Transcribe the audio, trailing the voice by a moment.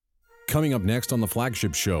Coming up next on the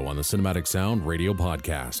Flagship Show on the Cinematic Sound Radio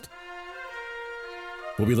Podcast.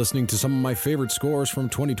 We'll be listening to some of my favorite scores from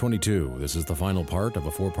 2022. This is the final part of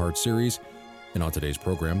a 4-part series. And on today's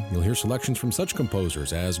program, you'll hear selections from such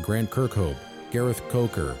composers as Grant Kirkhope, Gareth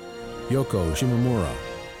Coker, Yoko Shimomura,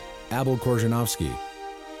 Abel Korzeniowski,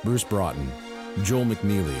 Bruce Broughton, Joel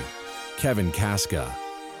McNeely, Kevin Kaska,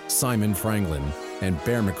 Simon Franklin, and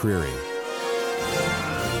Bear McCreary.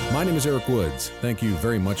 My name is Eric Woods. Thank you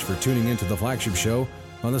very much for tuning in to the Flagship Show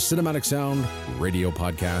on the Cinematic Sound Radio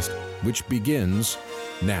Podcast, which begins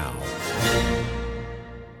now.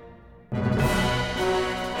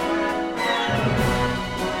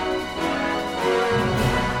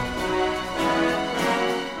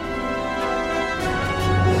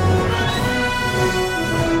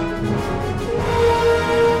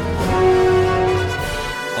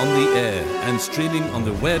 On the air and streaming on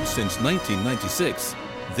the web since 1996,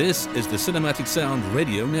 this is the Cinematic Sound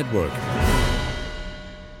Radio Network.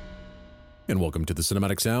 And welcome to the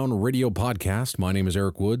Cinematic Sound Radio Podcast. My name is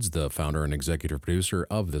Eric Woods, the founder and executive producer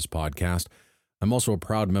of this podcast. I'm also a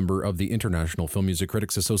proud member of the International Film Music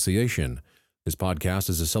Critics Association. This podcast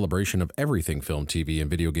is a celebration of everything film, TV, and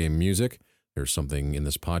video game music. There's something in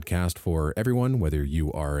this podcast for everyone, whether you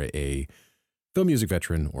are a film music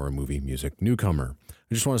veteran or a movie music newcomer.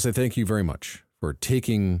 I just want to say thank you very much for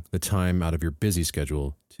taking the time out of your busy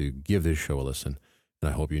schedule to give this show a listen, and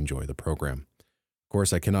I hope you enjoy the program. Of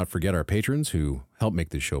course, I cannot forget our patrons who help make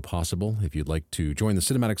this show possible. If you'd like to join the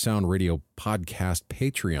Cinematic Sound Radio Podcast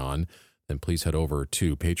Patreon, then please head over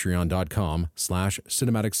to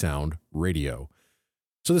patreon.com/cinematicsoundradio.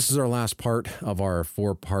 So this is our last part of our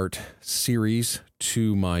 4-part series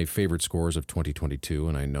to my favorite scores of 2022,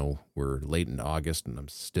 and I know we're late in August, and I'm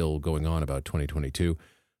still going on about 2022.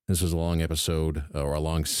 This is a long episode, or a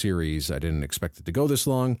long series. I didn't expect it to go this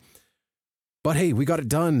long, but hey, we got it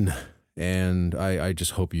done, and I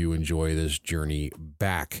just hope you enjoy this journey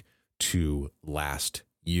back to last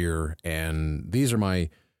year, and these are my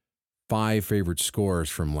 5 favorite scores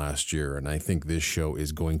from last year, and I think this show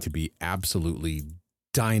is going to be absolutely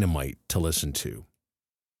dynamite to listen to.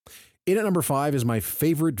 In at number 5 is my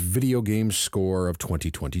favorite video game score of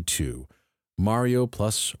 2022, Mario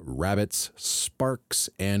plus Rabbids Sparks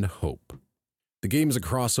and Hope. The game is a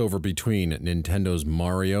crossover between Nintendo's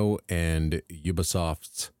Mario and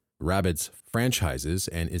Ubisoft's Rabbids franchises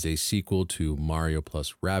and is a sequel to Mario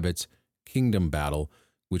plus Rabbids Kingdom Battle,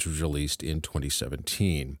 which was released in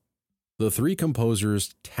 2017. The 3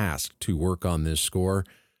 composers tasked to work on this score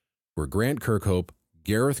were Grant Kirkhope,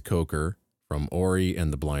 Gareth Coker from Ori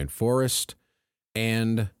and the Blind Forest,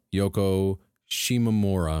 and Yoko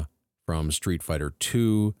Shimomura from Street Fighter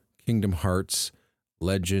II, Kingdom Hearts,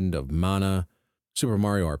 Legend of Mana, Super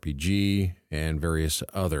Mario RPG, and various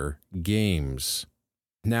other games.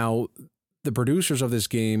 Now, the producers of this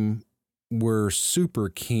game were super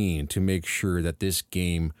keen to make sure that this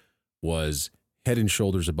game was head and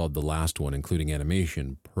shoulders above the last one, including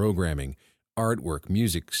animation, programming, artwork,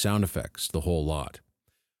 music, sound effects, the whole lot.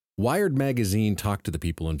 Wired magazine talked to the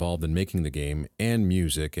people involved in making the game and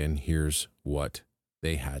music, and here's what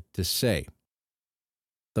they had to say.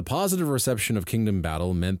 The positive reception of Kingdom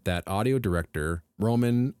Battle meant that audio director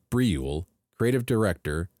Roman Briule, creative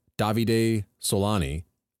director Davide Solani,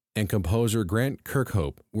 and composer Grant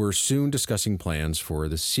Kirkhope were soon discussing plans for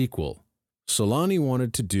the sequel. Solani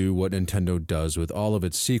wanted to do what Nintendo does with all of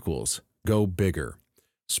its sequels, go bigger.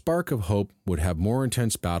 Spark of Hope would have more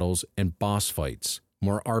intense battles and boss fights,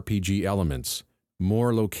 more RPG elements,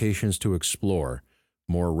 more locations to explore,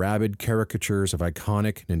 more rabid caricatures of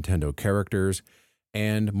iconic Nintendo characters,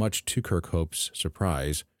 and, much to Kirkhope's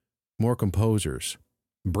surprise, more composers.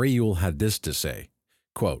 Briule had this to say,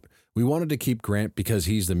 quote, "We wanted to keep Grant because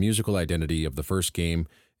he's the musical identity of the first game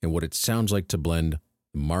and what it sounds like to blend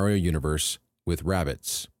the Mario universe with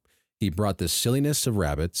Rabbids. He brought the silliness of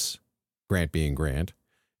Rabbids, Grant being Grant,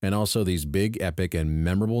 and also these big, epic, and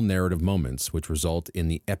memorable narrative moments which result in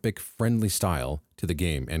the epic, friendly style to the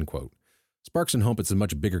game," end quote. Sparks and Hope is a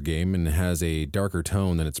much bigger game and has a darker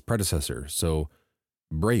tone than its predecessor, so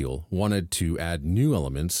Briule wanted to add new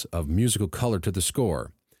elements of musical color to the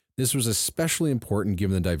score. This was especially important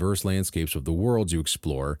given the diverse landscapes of the worlds you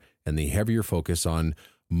explore and the heavier focus on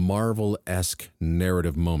Marvel-esque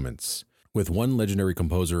narrative moments. With one legendary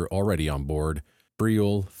composer already on board,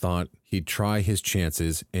 Briule thought he'd try his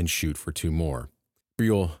chances and shoot for 2 more.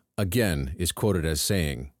 Briule, again, is quoted as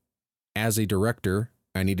saying, "As a director,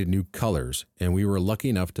 I needed new colors, and we were lucky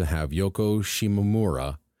enough to have Yoko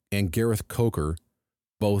Shimomura and Gareth Coker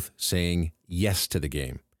both saying yes to the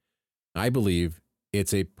game. I believe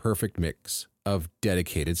it's a perfect mix of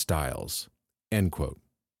dedicated styles," end quote.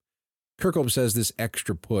 Kirkhope says this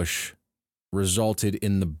extra push resulted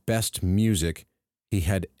in the best music he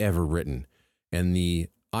had ever written, and the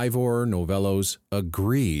Ivor Novellos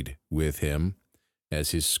agreed with him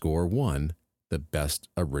as his score won the Best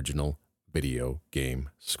Original Video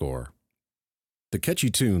Game Score. The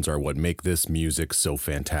catchy tunes are what make this music so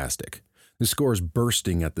fantastic. The score is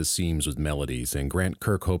bursting at the seams with melodies, and Grant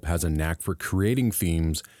Kirkhope has a knack for creating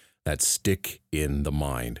themes that stick in the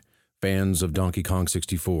mind. Fans of Donkey Kong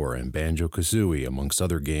 64 and Banjo-Kazooie, amongst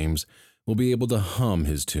other games, will be able to hum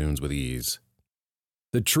his tunes with ease.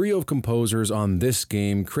 The trio of composers on this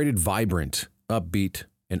game created vibrant, upbeat,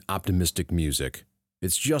 and optimistic music.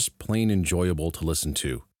 It's just plain enjoyable to listen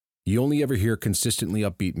to. You only ever hear consistently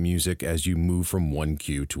upbeat music as you move from one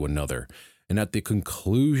cue to another, and at the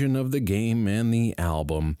conclusion of the game and the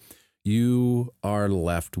album, you are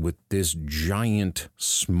left with this giant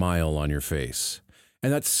smile on your face.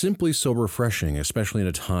 And that's simply so refreshing, especially in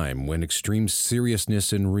a time when extreme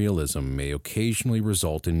seriousness and realism may occasionally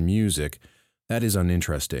result in music that is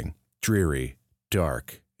uninteresting, dreary,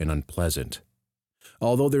 dark, and unpleasant.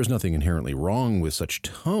 Although there's nothing inherently wrong with such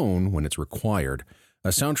tone when it's required, a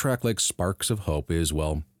soundtrack like Sparks of Hope is,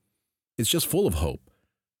 well, it's just full of hope.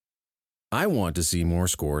 I want to see more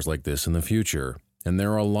scores like this in the future, and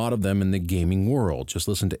there are a lot of them in the gaming world. Just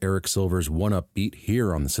listen to Eric Silver's One Upbeat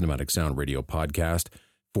here on the Cinematic Sound Radio podcast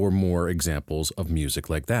for more examples of music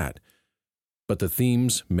like that. But the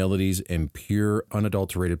themes, melodies, and pure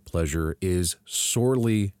unadulterated pleasure is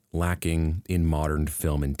sorely lacking in modern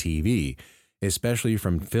film and TV, especially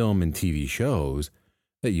from film and TV shows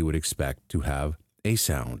that you would expect to have a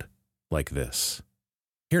sound like this.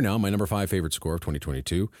 Here now, my number 5 favorite score of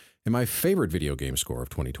 2022 and my favorite video game score of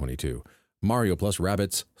 2022, Mario plus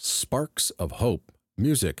Rabbids Sparks of Hope,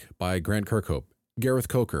 music by Grant Kirkhope, Gareth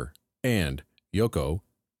Coker, and Yoko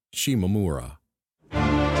Shimomura.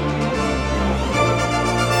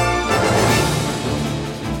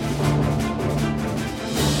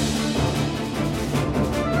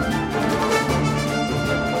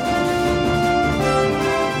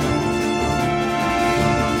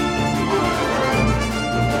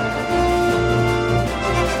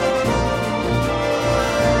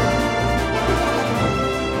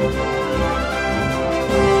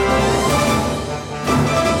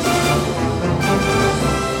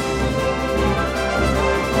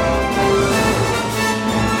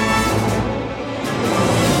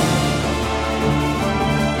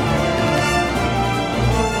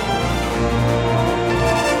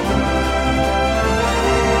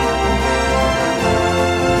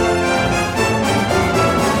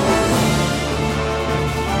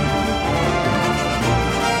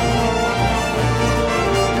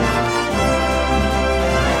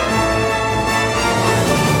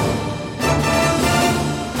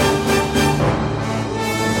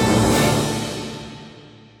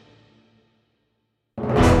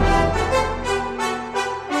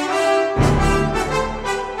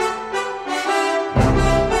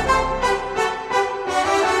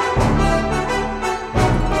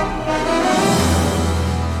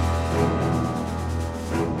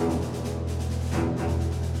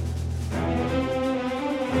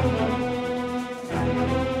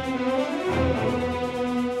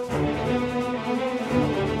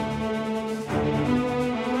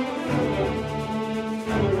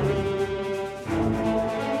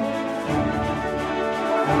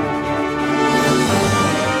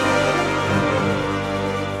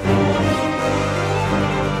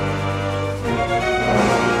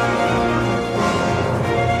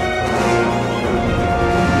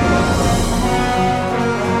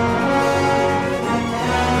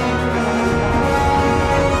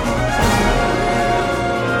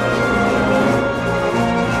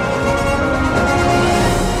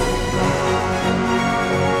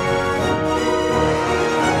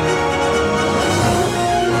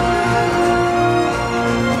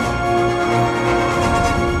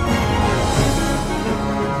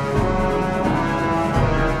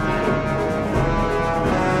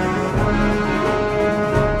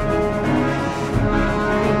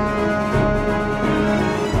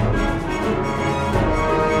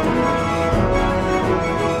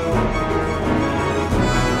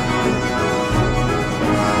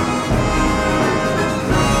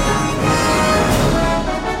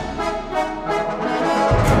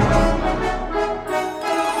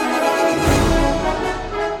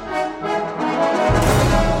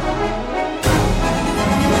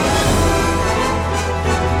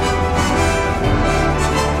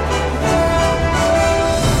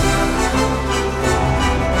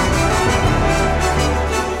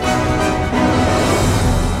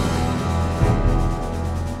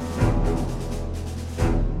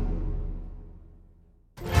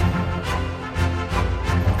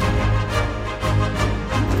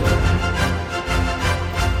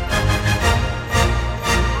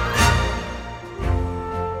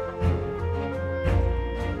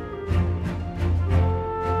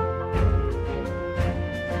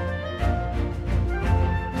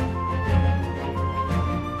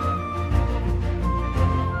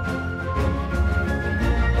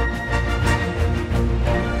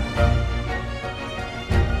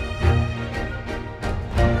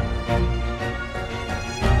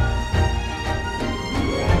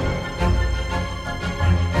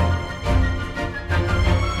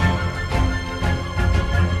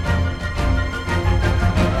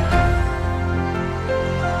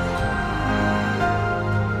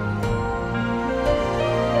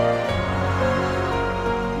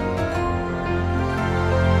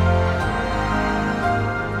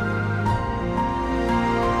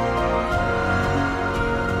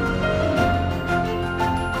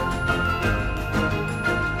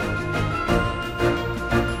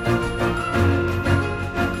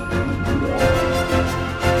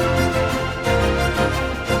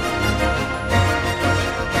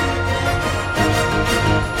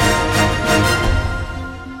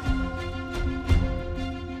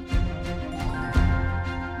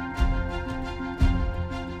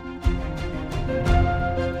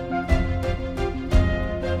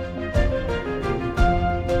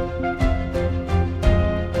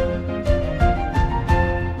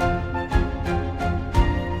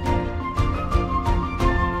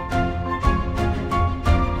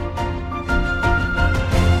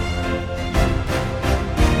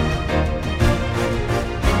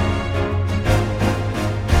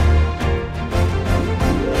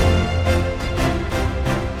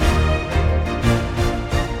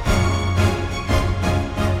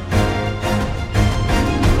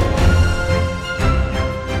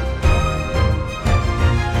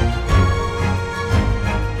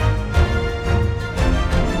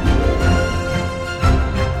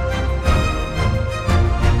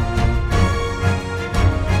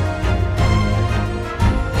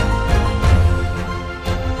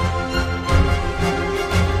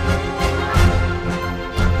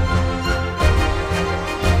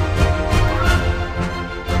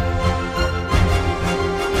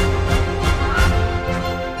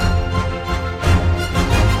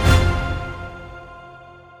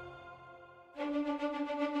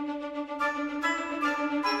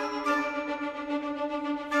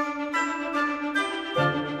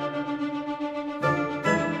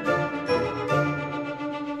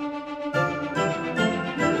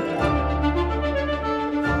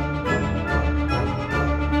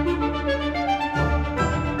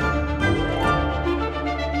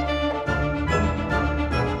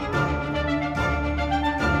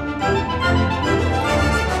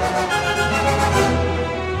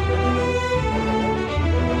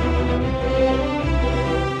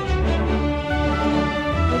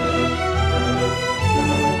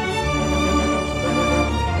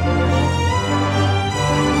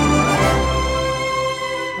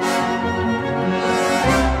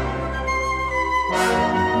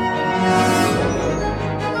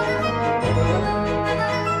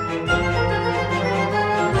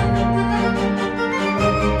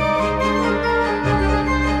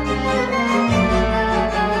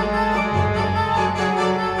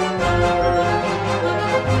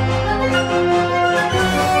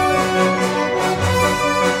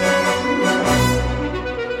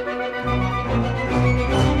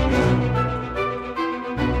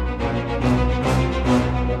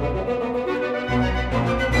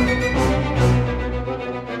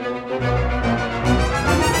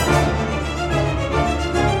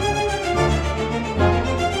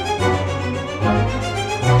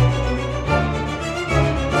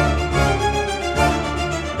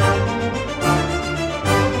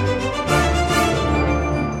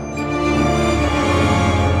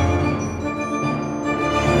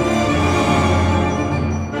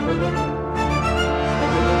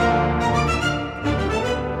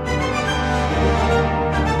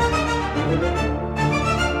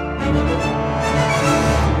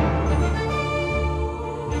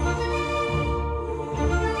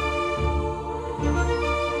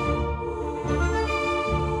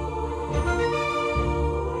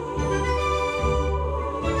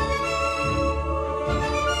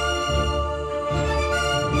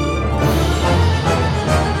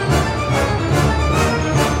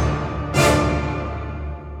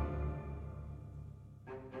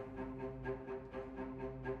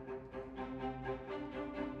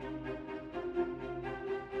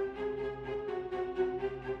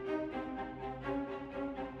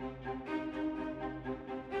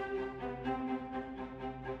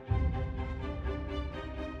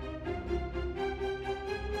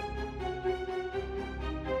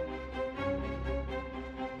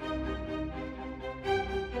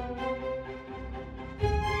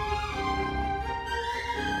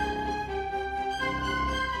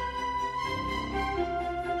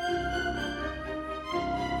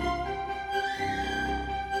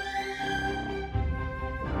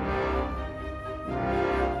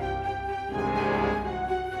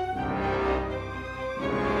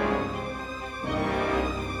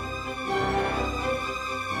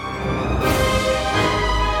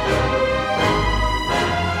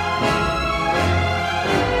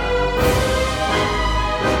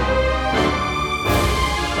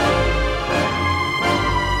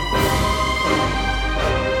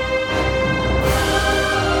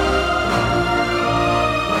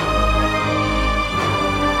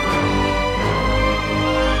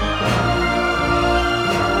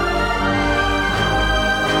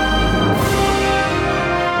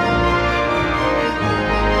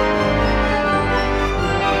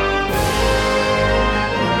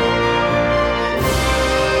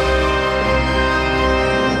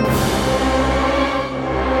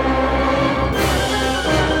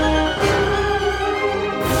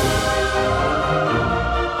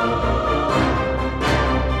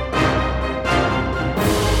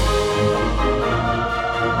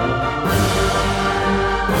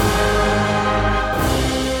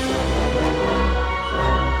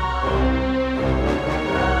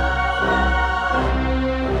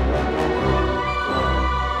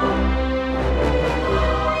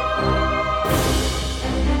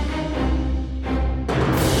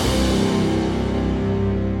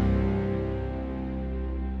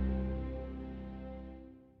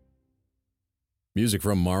 Music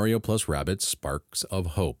from Mario plus Rabbids Sparks of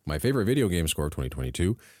Hope, my favorite video game score of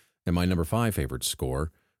 2022, and my number 5 favorite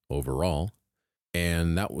score overall.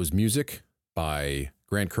 And that was music by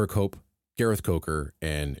Grant Kirkhope, Gareth Coker,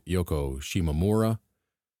 and Yoko Shimomura.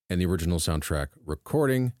 And the original soundtrack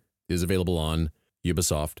recording is available on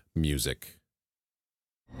Ubisoft Music.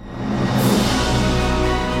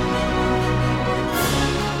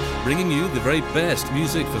 Bringing you the very best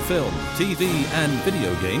music for film, TV, and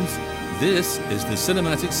video games, this is the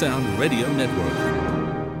Cinematic Sound Radio Network.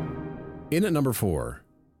 In at number 4,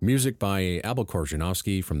 music by Abel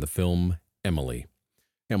Korzeniowski from the film Emily.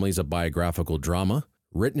 Emily's a biographical drama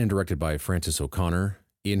written and directed by Frances O'Connor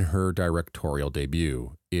in her directorial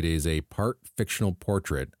debut. It is a part fictional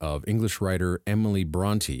portrait of English writer Emily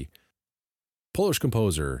Bronte. Polish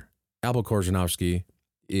composer Abel Korzeniowski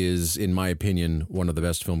is, in my opinion, one of the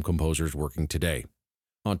best film composers working today.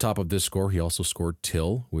 On top of this score, he also scored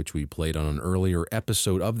Till, which we played on an earlier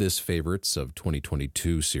episode of this Favorites of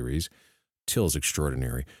 2022 series. Till's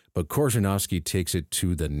extraordinary, but Korzeniowski takes it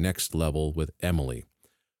to the next level with Emily.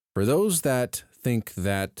 For those that think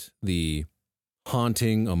that the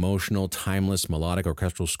haunting, emotional, timeless, melodic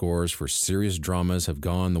orchestral scores for serious dramas have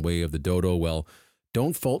gone the way of the dodo, well,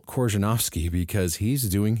 don't fault Korzeniowski because he's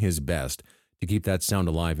doing his best to keep that sound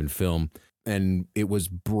alive in film, and it was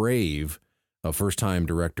brave of first-time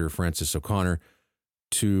director Frances O'Connor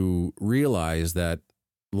to realize that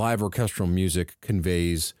live orchestral music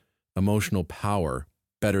conveys emotional power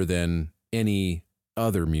better than any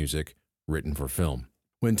other music written for film.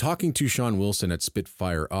 When talking to Sean Wilson at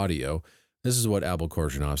Spitfire Audio, this is what Abel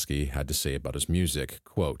Korzeniowski had to say about his music.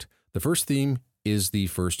 Quote, "The first theme is the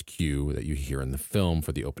first cue that you hear in the film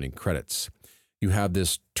for the opening credits. You have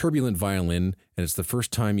this turbulent violin, and it's the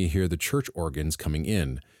first time you hear the church organs coming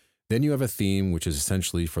in. Then you have a theme which is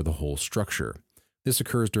essentially for the whole structure. This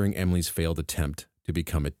occurs during Emily's failed attempt to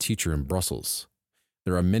become a teacher in Brussels.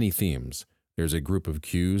 There are many themes. There's a group of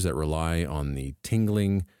cues that rely on the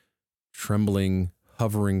tingling, trembling,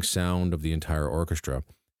 hovering sound of the entire orchestra.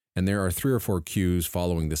 And there are 3 or 4 cues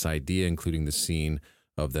following this idea, including the scene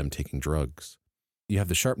of them taking drugs. You have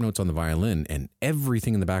the sharp notes on the violin, and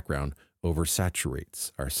everything in the background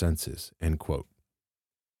oversaturates our senses," end quote.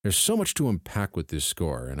 There's so much to unpack with this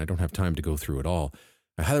score, and I don't have time to go through it all.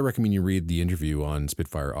 I highly recommend you read the interview on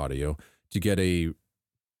Spitfire Audio to get a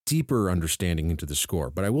deeper understanding into the score.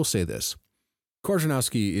 But I will say this.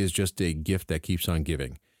 Korzeniowski is just a gift that keeps on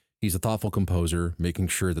giving. He's a thoughtful composer, making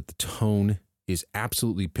sure that the tone is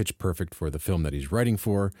absolutely pitch perfect for the film that he's writing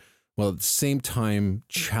for, while at the same time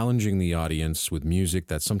challenging the audience with music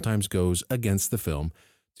that sometimes goes against the film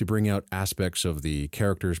to bring out aspects of the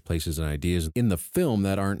characters, places, and ideas in the film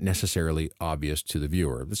that aren't necessarily obvious to the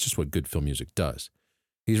viewer. That's just what good film music does.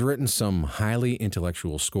 He's written some highly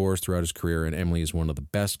intellectual scores throughout his career, and Emily is one of the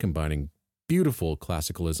best, combining beautiful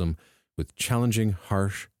classicalism with challenging,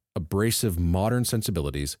 harsh, abrasive modern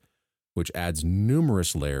sensibilities, which adds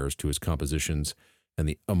numerous layers to his compositions and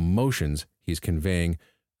the emotions he's conveying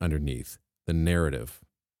underneath the narrative.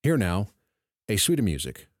 Here now, a suite of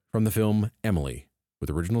music from the film Emily, with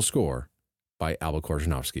original score by Abel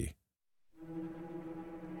Korzeniowski.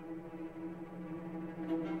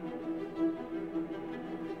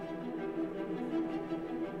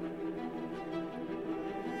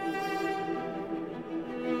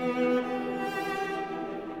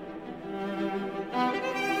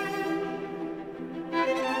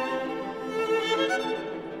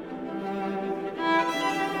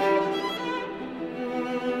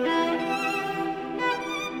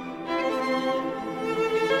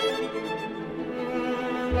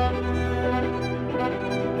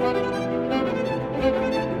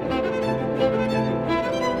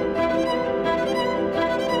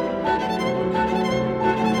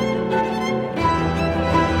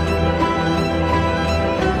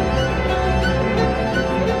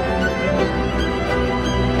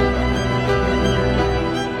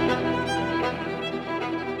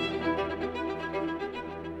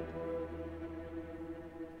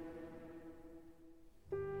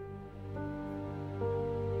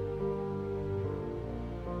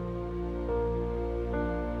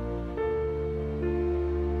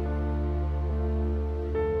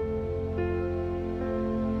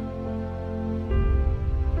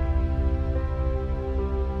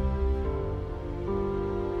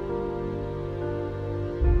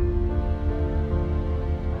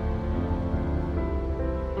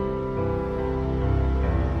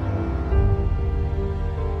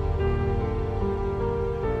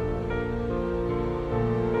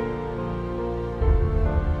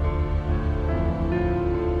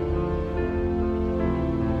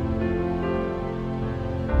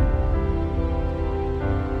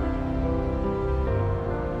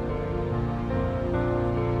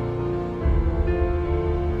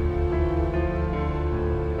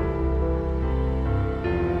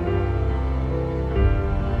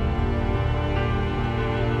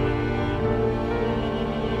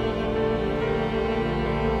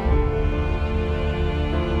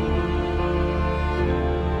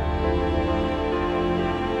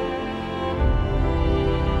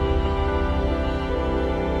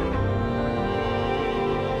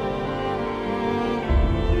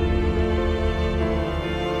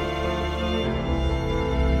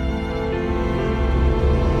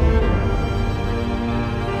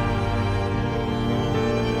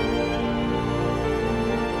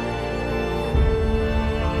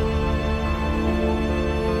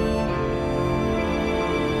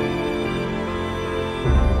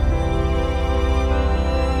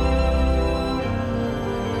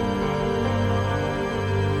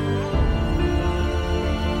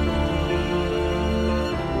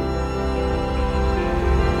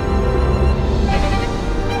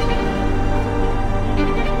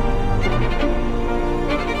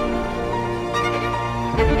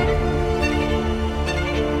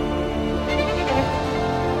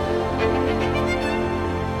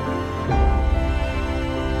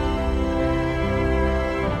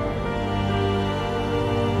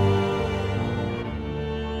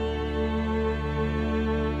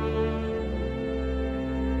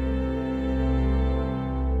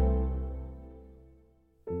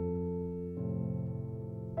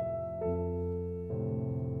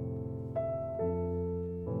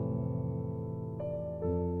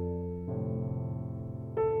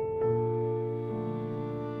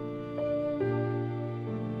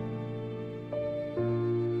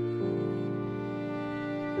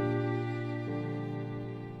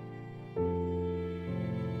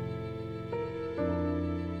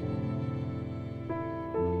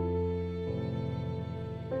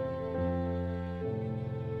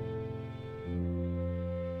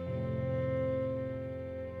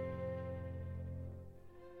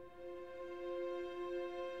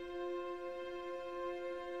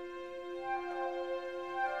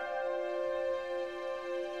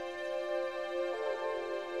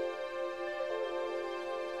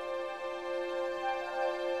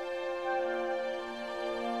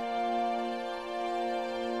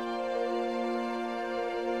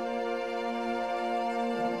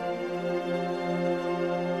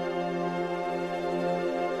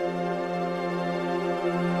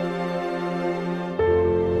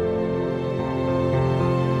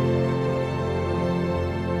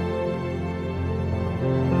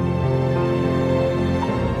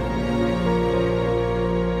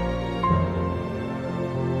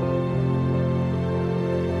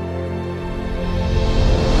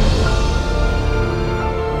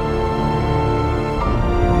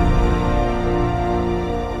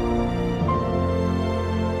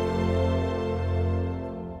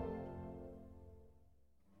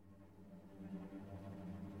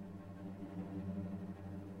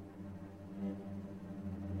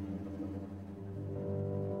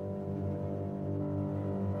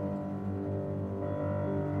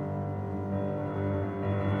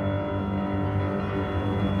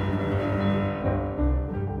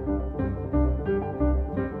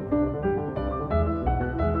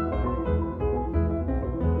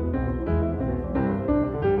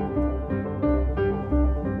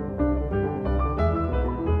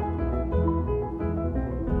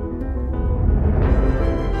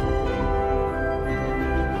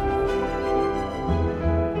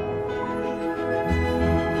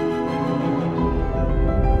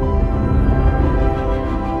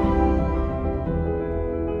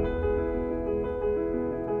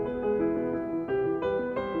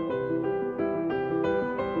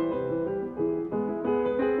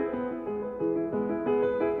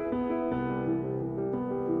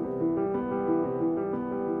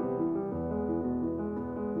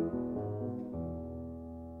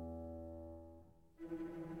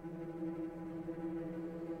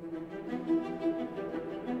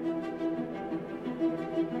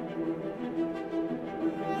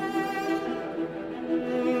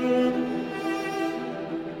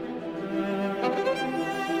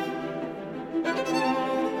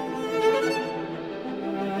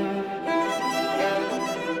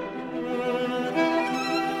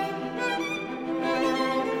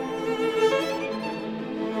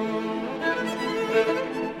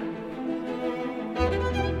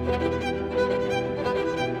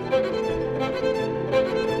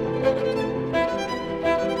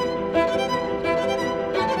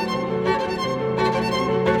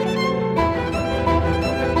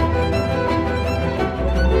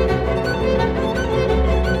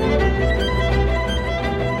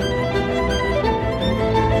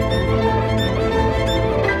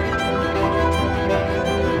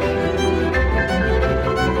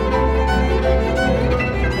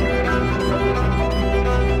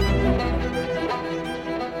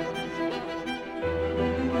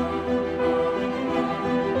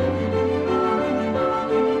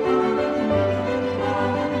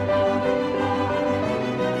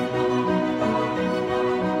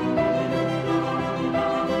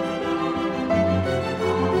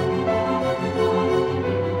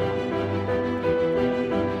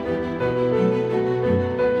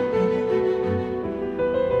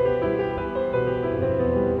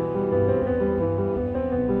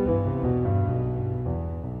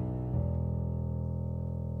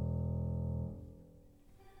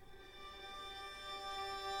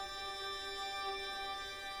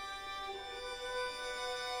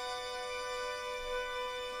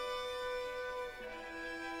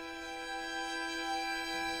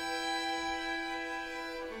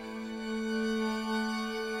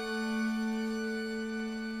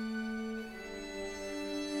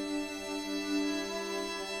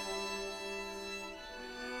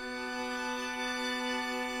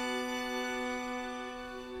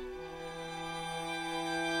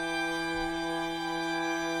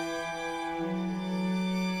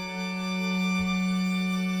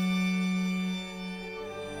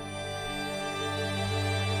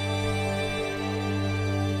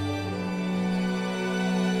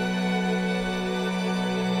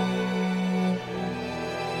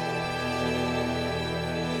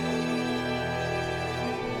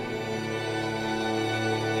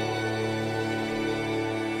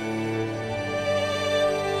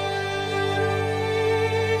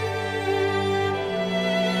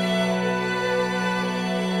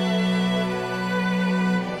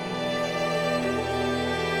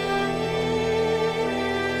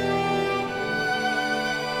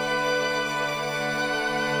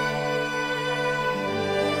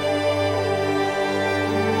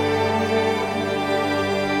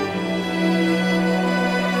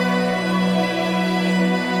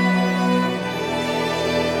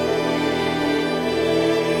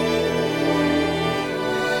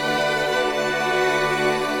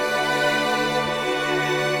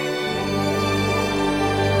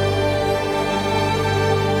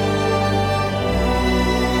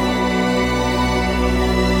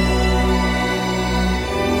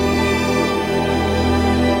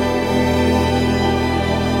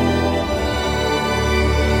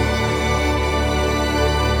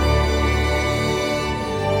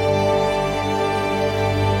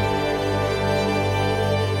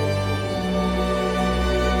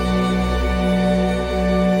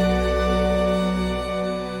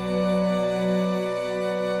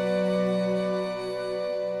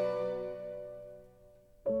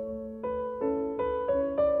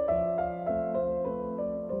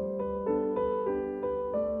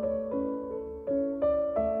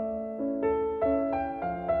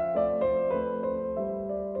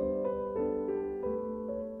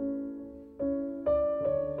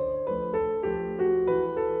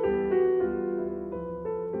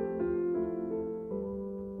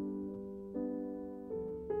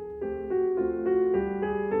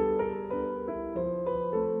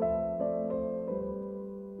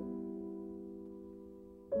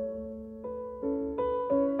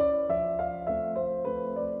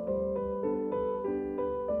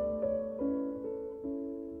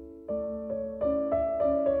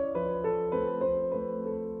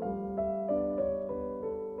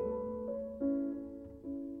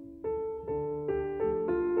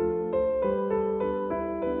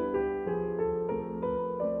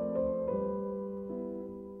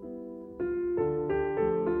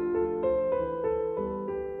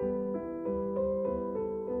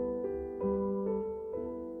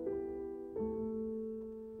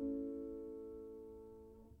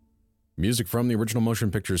 Music from the original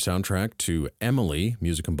motion picture soundtrack to Emily,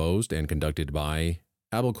 music composed and conducted by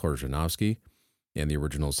Abel Korzeniowski, and the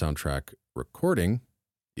original soundtrack recording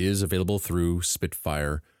is available through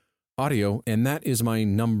Spitfire Audio, and that is my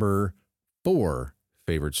number 4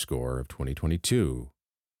 favorite score of 2022.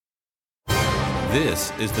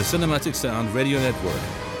 This is the Cinematic Sound Radio Network,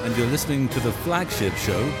 and you're listening to the Flagship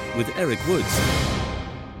Show with Eric Woods.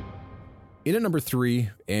 In at number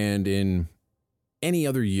 3, and in any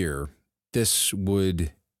other year, this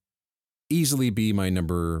would easily be my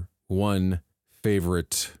number 1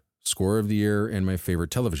 favorite score of the year and my favorite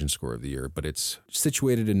television score of the year, but it's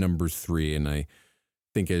situated in number 3, and I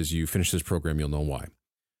think as you finish this program, you'll know why.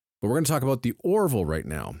 But we're going to talk about The Orville right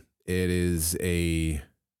now. It is a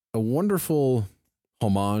wonderful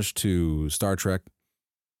homage to Star Trek.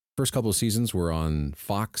 First couple of seasons were on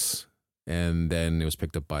Fox, and then it was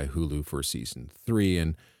picked up by Hulu for season 3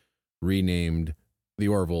 and renamed The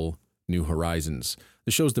Orville New Horizons.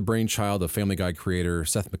 The show's the brainchild of Family Guy creator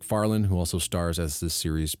Seth MacFarlane, who also stars as this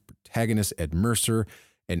series' protagonist Ed Mercer,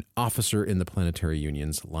 an officer in the Planetary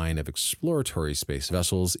Union's line of exploratory space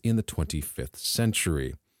vessels in the 25th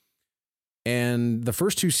century. And the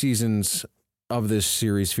first 2 seasons of this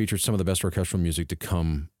series featured some of the best orchestral music to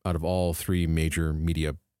come out of all 3 major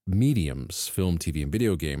mediums, film, TV, and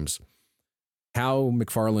video games. How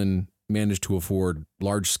MacFarlane managed to afford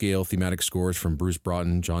large-scale thematic scores from Bruce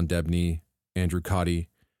Broughton, John Debney, Andrew Cotty,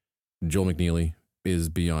 Joel McNeely is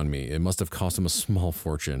beyond me. It must have cost him a small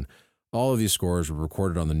fortune. All of these scores were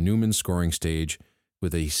recorded on the Newman scoring stage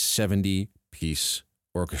with a 70-piece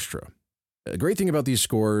orchestra. The great thing about these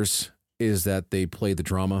scores is that they play the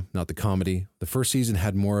drama, not the comedy. The first season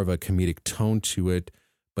had more of a comedic tone to it,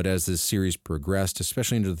 but as this series progressed,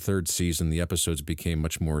 especially into the 3rd season, the episodes became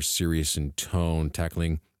much more serious in tone,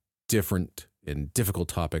 tackling different and difficult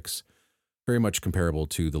topics, very much comparable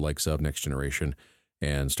to the likes of Next Generation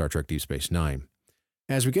and Star Trek Deep Space Nine.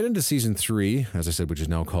 As we get into season 3, as I said, which is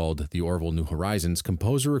now called The Orville New Horizons,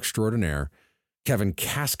 composer extraordinaire Kevin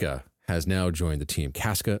Kaska has now joined the team.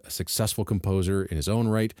 Kaska, a successful composer in his own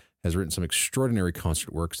right, has written some extraordinary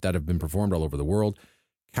concert works that have been performed all over the world.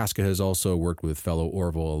 Kaska has also worked with fellow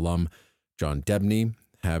Orville alum John Debney,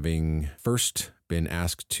 having first been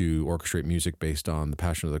asked to orchestrate music based on The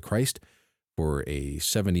Passion of the Christ for a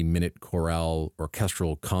 70-minute chorale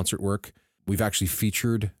orchestral concert work. We've actually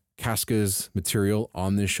featured Kaska's material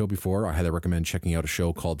on this show before. I highly recommend checking out a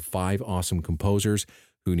show called 5 Awesome Composers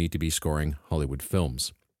Who Need to Be Scoring Hollywood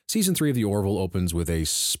Films. Season 3 of The Orville opens with a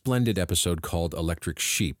splendid episode called Electric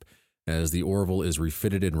Sheep. As the Orville is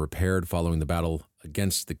refitted and repaired following the battle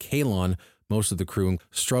against the Kalon, most of the crew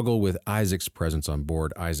struggle with Isaac's presence on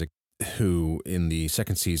board. Isaac, who in the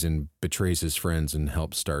 2nd season betrays his friends and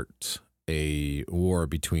helps start a war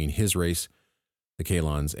between his race, the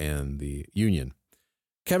Kalons, and the Union.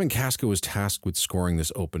 Kevin Kaska was tasked with scoring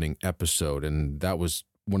this opening episode, and that was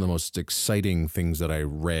one of the most exciting things that I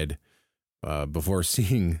read before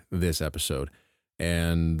seeing this episode.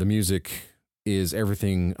 And the music is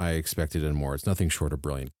everything I expected and more. It's nothing short of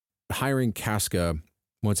brilliant. Hiring Kaska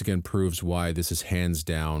once again proves why this is hands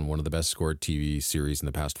down one of the best scored TV series in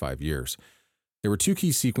the past 5 years. There were 2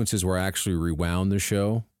 key sequences where I actually rewound the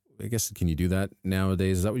show. I guess, can you do that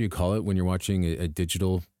nowadays? Is that what you call it when you're watching a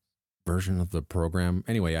digital version of the program?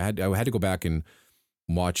 Anyway, I had to go back and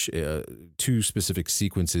watch 2 specific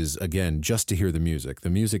sequences again just to hear the music.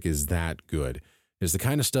 The music is that good. It's the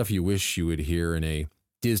kind of stuff you wish you would hear in a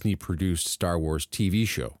Disney-produced Star Wars TV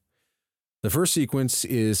show. The first sequence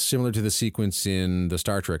is similar to the sequence in the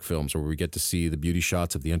Star Trek films, where we get to see the beauty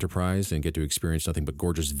shots of the Enterprise and get to experience nothing but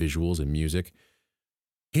gorgeous visuals and music.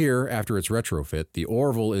 Here, after its retrofit, the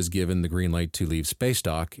Orville is given the green light to leave space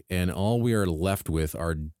dock, and all we are left with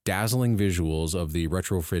are dazzling visuals of the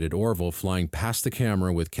retrofitted Orville flying past the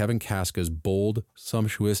camera with Kevin Kaska's bold,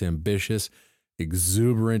 sumptuous, ambitious,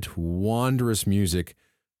 exuberant, wondrous music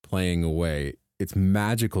playing away. It's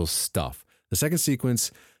magical stuff. The second sequence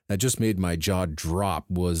that just made my jaw drop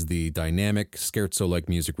was the dynamic, scherzo-like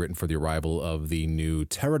music written for the arrival of the new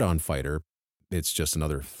Pterodon fighter. It's just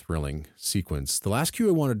another thrilling sequence. The last cue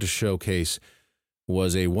I wanted to showcase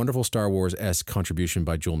was a wonderful Star Wars-esque contribution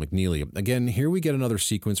by Joel McNeely. Again, here we get another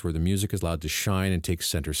sequence where the music is allowed to shine and take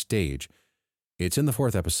center stage. It's in the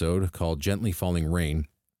 4th episode called Gently Falling Rain,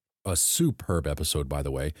 a superb episode, by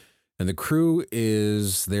the way. And the crew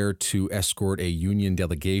is there to escort a Union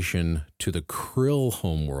delegation to the Krill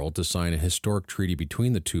homeworld to sign a historic treaty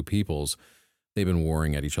between the 2 peoples. They've been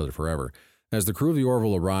warring at each other forever. As the crew of the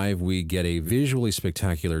Orville arrive, we get a visually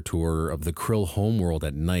spectacular tour of the Krill homeworld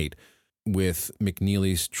at night with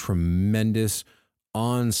McNeely's tremendous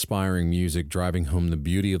awe-inspiring music driving home the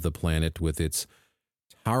beauty of the planet with its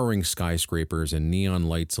towering skyscrapers and neon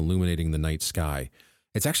lights illuminating the night sky.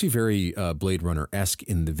 It's actually very Blade Runner-esque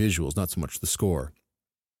in the visuals, not so much the score.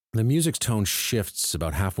 The music's tone shifts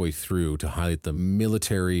about halfway through to highlight the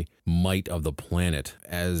military might of the planet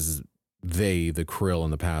as they, the Krill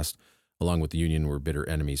in the past, along with the Union, were bitter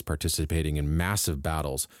enemies participating in massive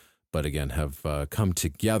battles, but again have come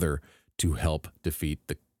together to help defeat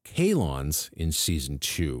the Kalons in Season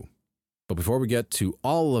 2. But before we get to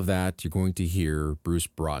all of that, you're going to hear Bruce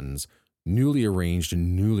Broughton's newly arranged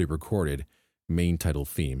and newly recorded main title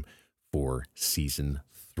theme for Season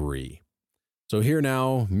 3. So here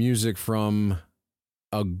now, music from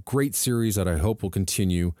a great series that I hope will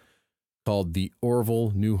continue called The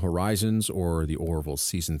Orville New Horizons, or The Orville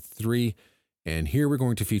Season 3. And here we're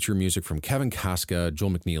going to feature music from Kevin Casca,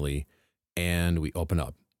 Joel McNeely, and we open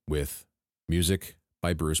up with music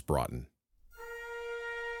by Bruce Broughton.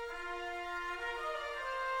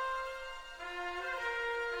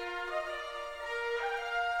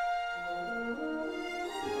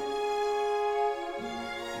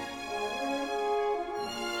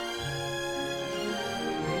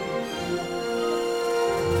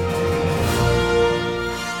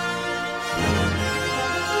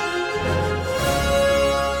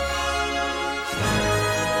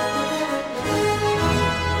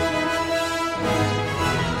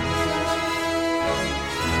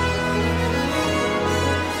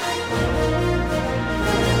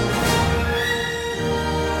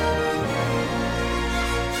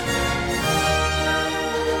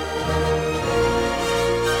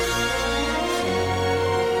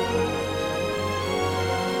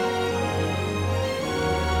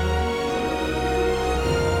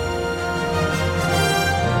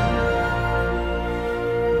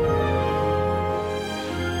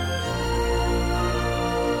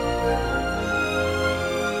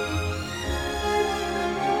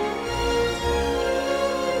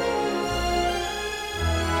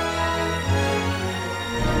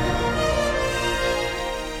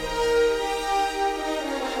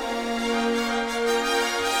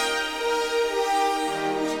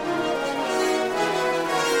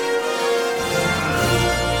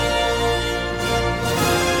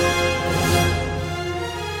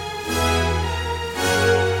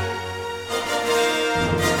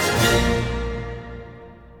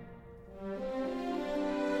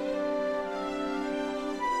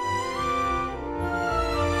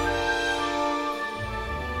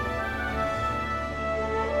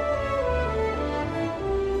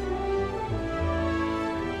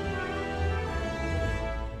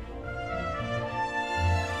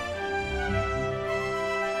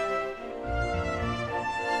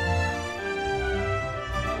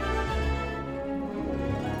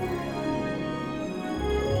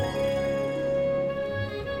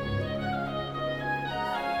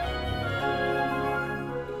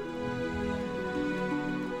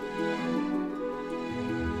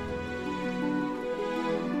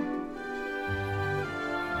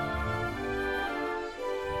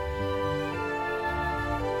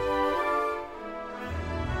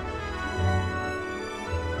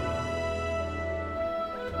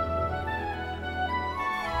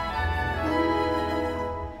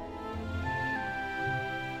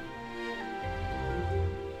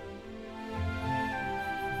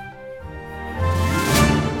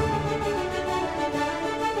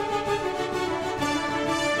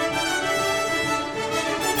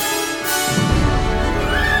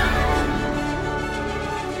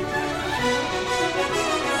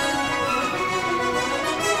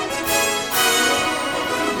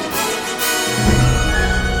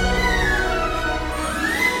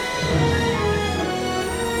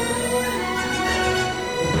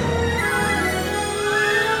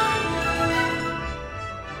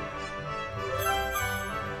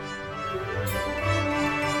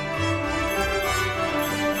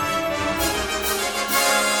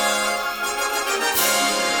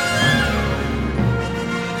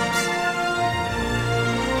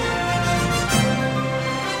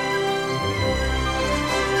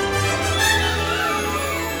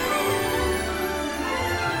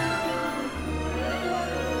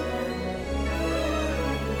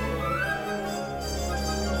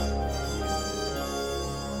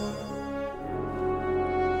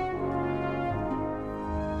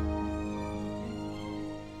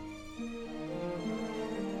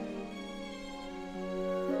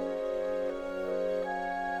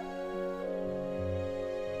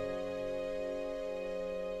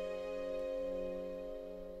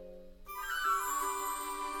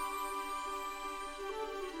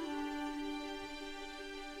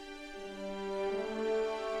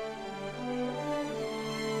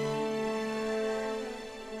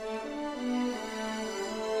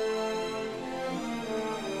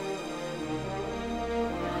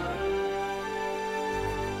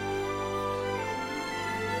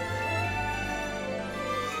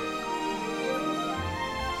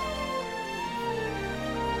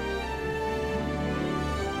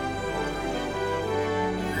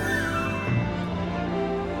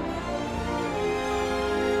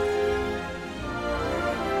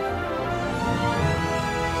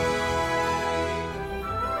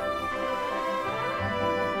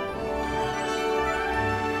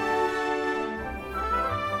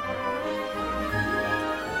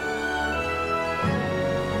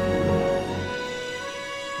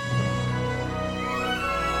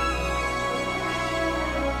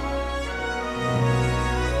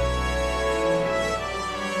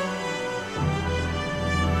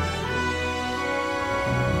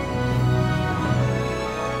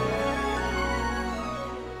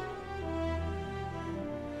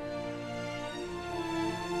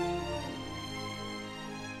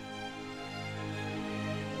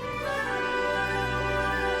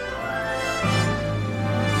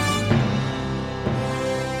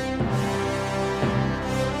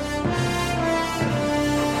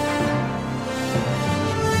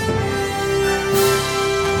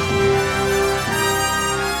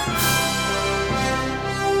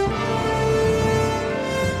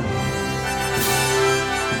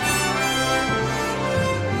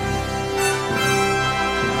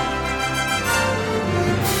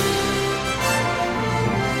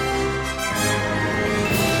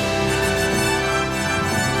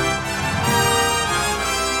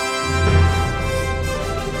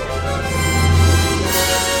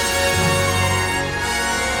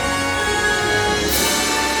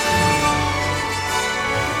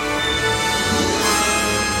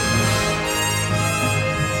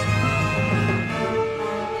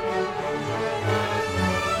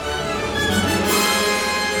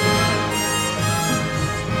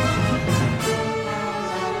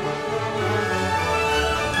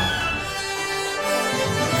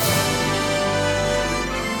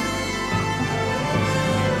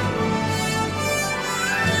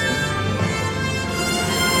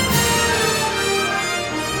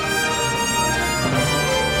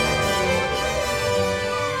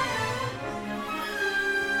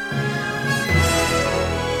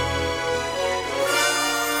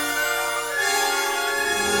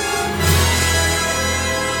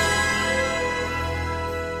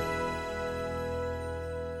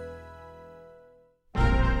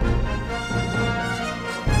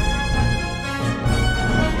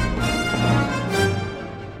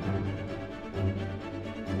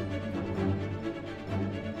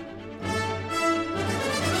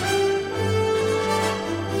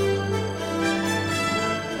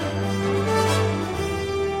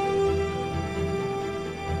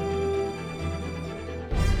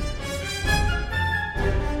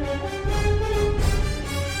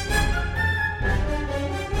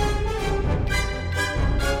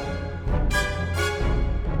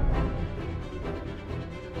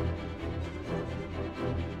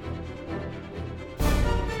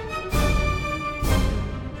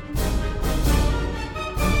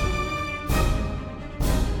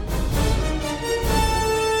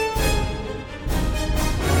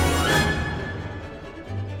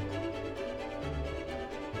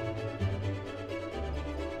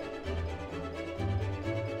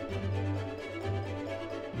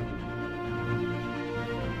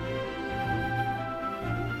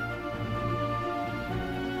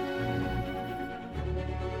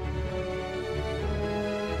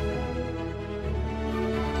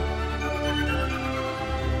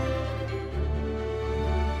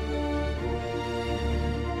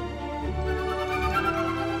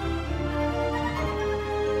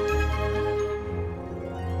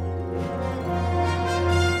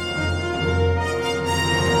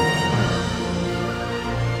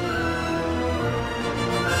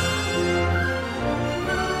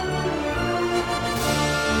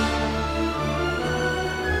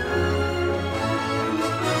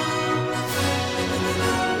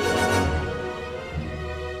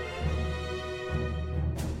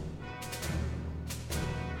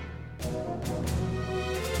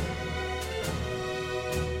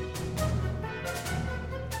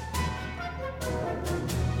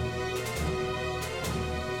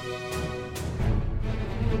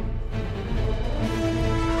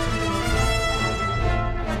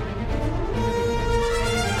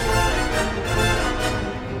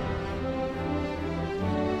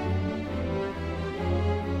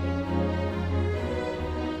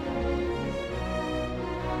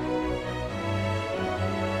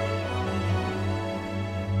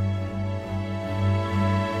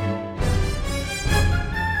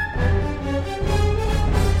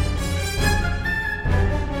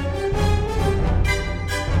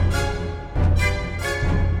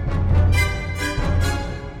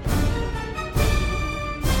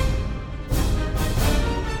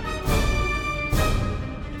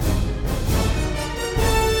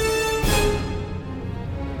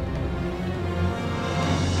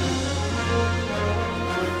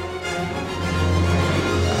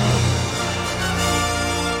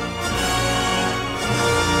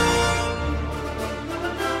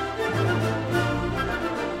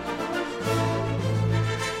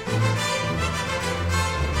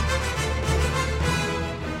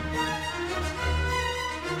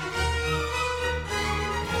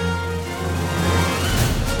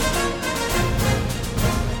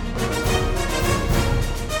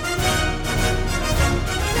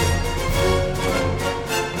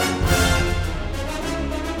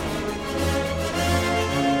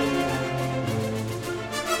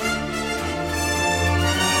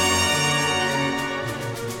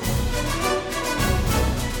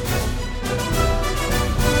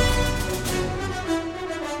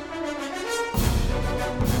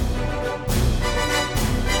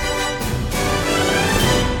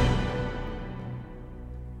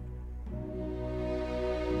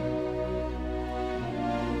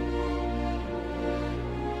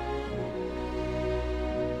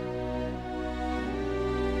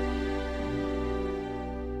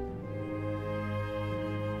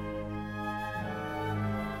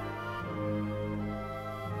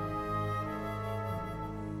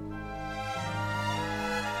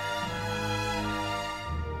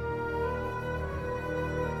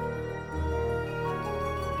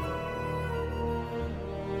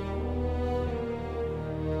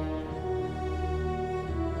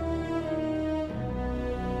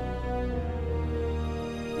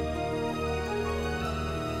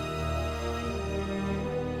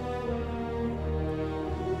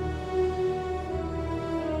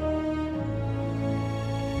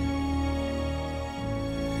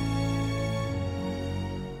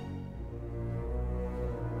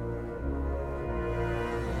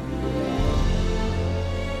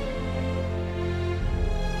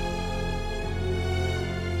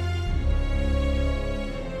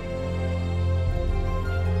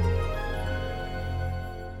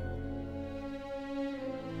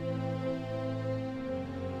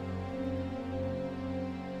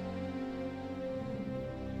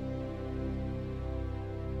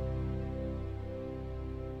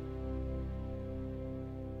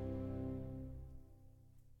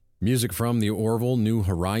 Music from the Orville New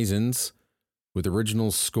Horizons, with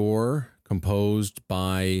original score composed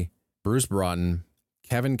by Bruce Broughton,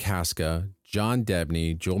 Kevin Casca, John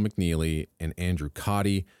Debney, Joel McNeely, and Andrew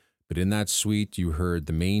Cotty. But in that suite, you heard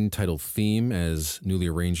the main title theme as newly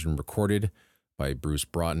arranged and recorded by Bruce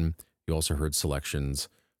Broughton. You also heard selections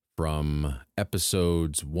from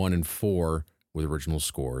episodes 1 and 4 with original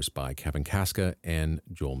scores by Kevin Casca and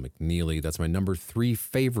Joel McNeely. That's my number 3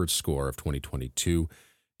 favorite score of 2022.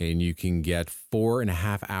 And you can get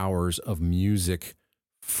 4.5 hours of music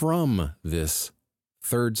from this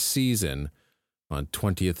third season on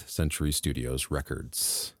 20th Century Studios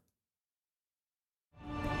Records.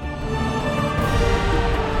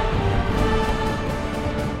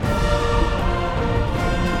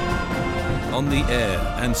 On the air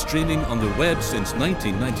and streaming on the web since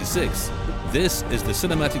 1996, this is the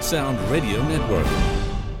Cinematic Sound Radio Network.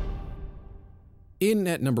 In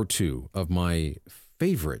at number 2 of my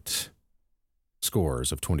favorite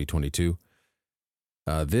scores of 2022,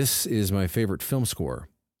 this is my favorite film score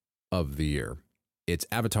of the year. It's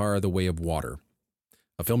Avatar: The Way of Water,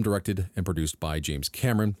 a film directed and produced by James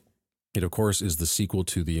Cameron. It, of course, is the sequel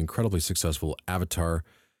to the incredibly successful Avatar,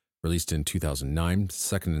 released in 2009,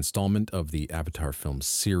 second installment of the Avatar film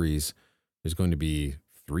series. There's going to be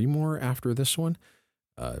 3 more after this one.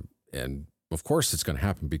 And of course it's going to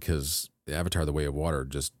happen because Avatar: The Way of Water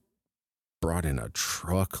just brought in a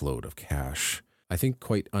truckload of cash. I think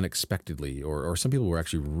quite unexpectedly, or some people were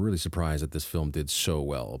actually really surprised that this film did so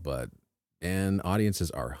well. And audiences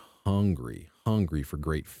are hungry for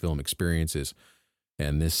great film experiences.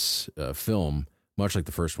 And this film, much like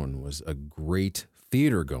the first one, was a great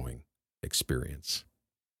theater-going experience.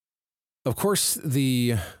 Of course,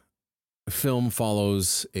 the film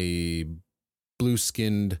follows a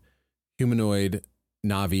blue-skinned humanoid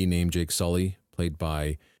Na'vi named Jake Sully, played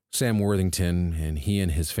by Sam Worthington, and he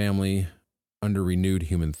and his family, under renewed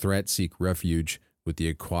human threat, seek refuge with the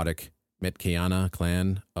aquatic Metkayana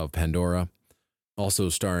clan of Pandora. Also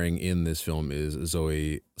starring in this film is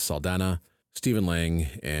Zoe Saldana. Stephen Lang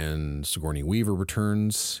and Sigourney Weaver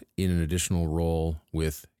returns in an additional role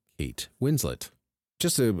with Kate Winslet.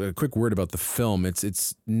 Just a quick word about the film.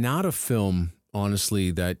 It's not a film,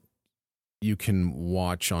 honestly, that you can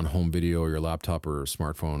watch on home video or your laptop or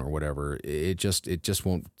smartphone or whatever. It just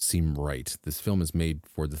won't seem right. This film is made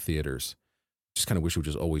for the theaters. Just kind of wish it would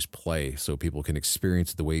just always play so people can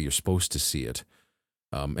experience it the way you're supposed to see it.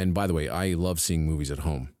 And by the way, I love seeing movies at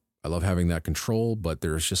home. I love having that control, but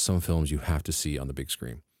there's just some films you have to see on the big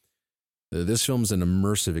screen. This film's an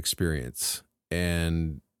immersive experience,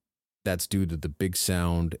 and that's due to the big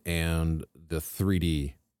sound, and the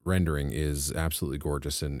 3D rendering is absolutely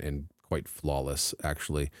gorgeous and quite flawless,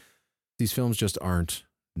 actually. These films just aren't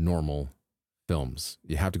normal films.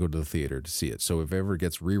 You have to go to the theater to see it. So if it ever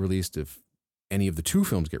gets re-released, if any of the 2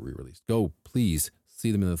 films get re-released, go, please,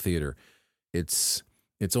 see them in the theater. It's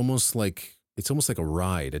almost like a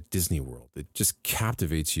ride at Disney World. It just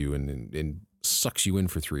captivates you and sucks you in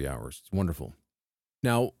for 3 hours. It's wonderful.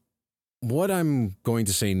 Now, what I'm going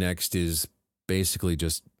to say next is basically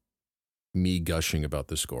just me gushing about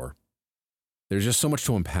the score. There's just so much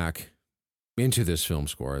to unpack into this film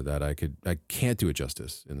score that I can't do it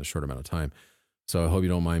justice in the short amount of time. So I hope you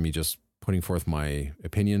don't mind me just putting forth my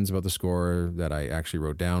opinions about the score that I actually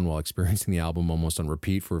wrote down while experiencing the album almost on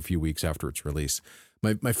repeat for a few weeks after its release.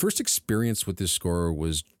 My first experience with this score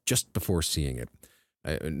was just before seeing it.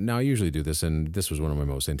 Now, I usually do this, and this was one of my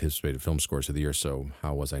most anticipated film scores of the year, so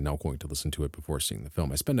how was I now going to listen to it before seeing the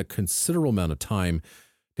film? I spent a considerable amount of time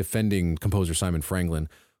defending composer Simon Franklin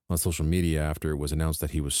on social media after it was announced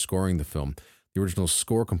that he was scoring the film. The original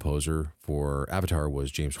score composer for Avatar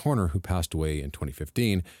was James Horner, who passed away in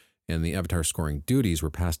 2015, and the Avatar scoring duties were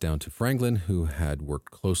passed down to Franklin, who had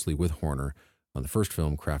worked closely with Horner on the first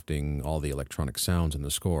film, crafting all the electronic sounds in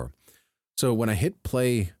the score. So when I hit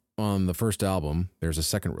play on the first album, there's a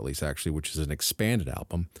second release actually, which is an expanded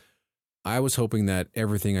album, I was hoping that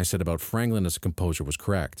everything I said about Franklin as a composer was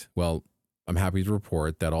correct. Well, I'm happy to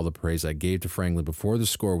report that all the praise I gave to Franklin before the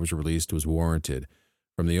score was released was warranted.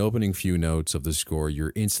 From the opening few notes of the score,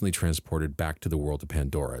 you're instantly transported back to the world of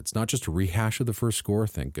Pandora. It's not just a rehash of the first score,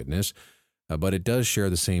 thank goodness, but it does share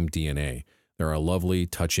the same DNA. There are lovely,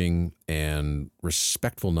 touching, and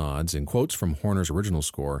respectful nods and quotes from Horner's original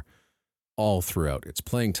score all throughout its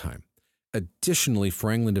playing time. Additionally,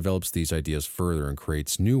 Franklin develops these ideas further and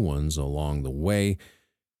creates new ones along the way,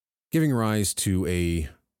 giving rise to a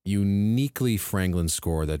uniquely Franklin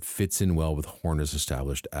score that fits in well with Horner's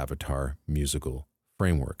established Avatar musical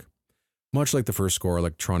framework. Much like the first score,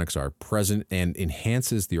 electronics are present and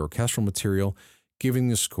enhances the orchestral material, giving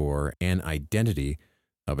the score an identity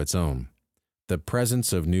of its own. The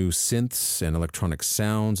presence of new synths and electronic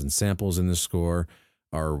sounds and samples in the score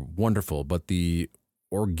are wonderful, but the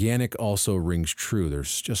organic also rings true.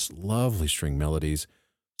 There's just lovely string melodies,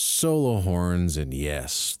 solo horns, and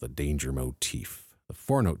yes, the danger motif, the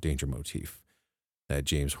four-note danger motif that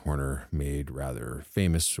James Horner made rather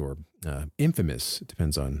famous or infamous. It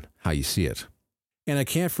depends on how you see it. And I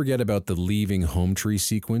can't forget about the leaving home tree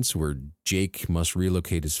sequence where Jake must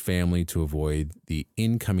relocate his family to avoid the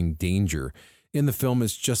incoming danger. In the film,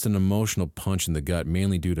 it's just an emotional punch in the gut,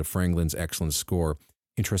 mainly due to Franklin's excellent score.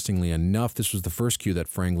 Interestingly enough, this was the first cue that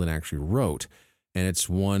Franklin actually wrote, and it's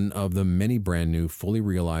one of the many brand new, fully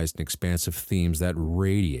realized and expansive themes that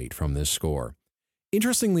radiate from this score.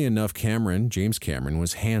 Interestingly enough, James Cameron,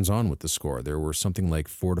 was hands-on with the score. There were something like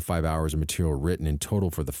 4 to 5 hours of material written in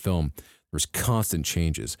total for the film. There was constant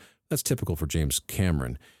changes. That's typical for James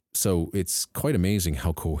Cameron. So it's quite amazing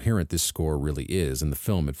how coherent this score really is. In the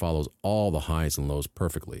film, it follows all the highs and lows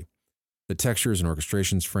perfectly. The textures and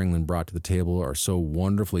orchestrations Franklin brought to the table are so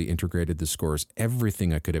wonderfully integrated. The score is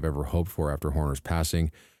everything I could have ever hoped for after Horner's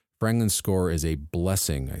passing. Franklin's score is a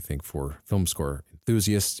blessing, I think, for film score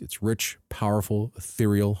enthusiasts. It's rich, powerful,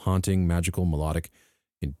 ethereal, haunting, magical, melodic,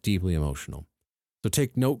 and deeply emotional. So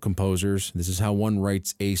take note, composers. This is how one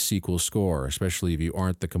writes a sequel score, especially if you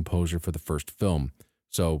aren't the composer for the first film.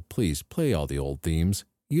 So please play all the old themes,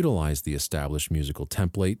 utilize the established musical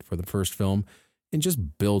template for the first film, and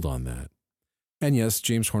just build on that. And yes,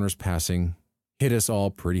 James Horner's passing hit us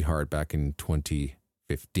all pretty hard back in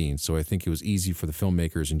 2015, so I think it was easy for the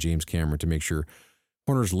filmmakers and James Cameron to make sure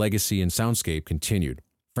Horner's legacy and soundscape continued.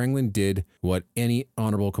 Franklin did what any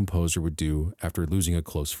honorable composer would do after losing a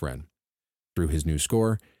close friend. Through his new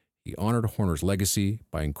score, he honored Horner's legacy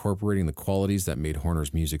by incorporating the qualities that made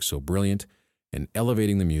Horner's music so brilliant and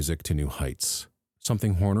elevating the music to new heights,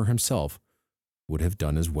 something Horner himself would have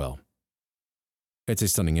done as well. It's a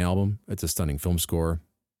stunning album. It's a stunning film score.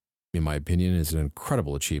 In my opinion, it's an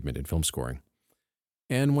incredible achievement in film scoring.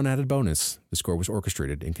 And one added bonus, the score was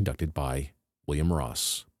orchestrated and conducted by William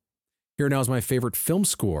Ross. Here now is my favorite film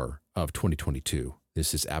score of 2022.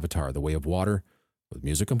 This is Avatar: The Way of Water, with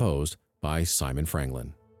music composed by Simon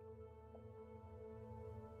Franklin.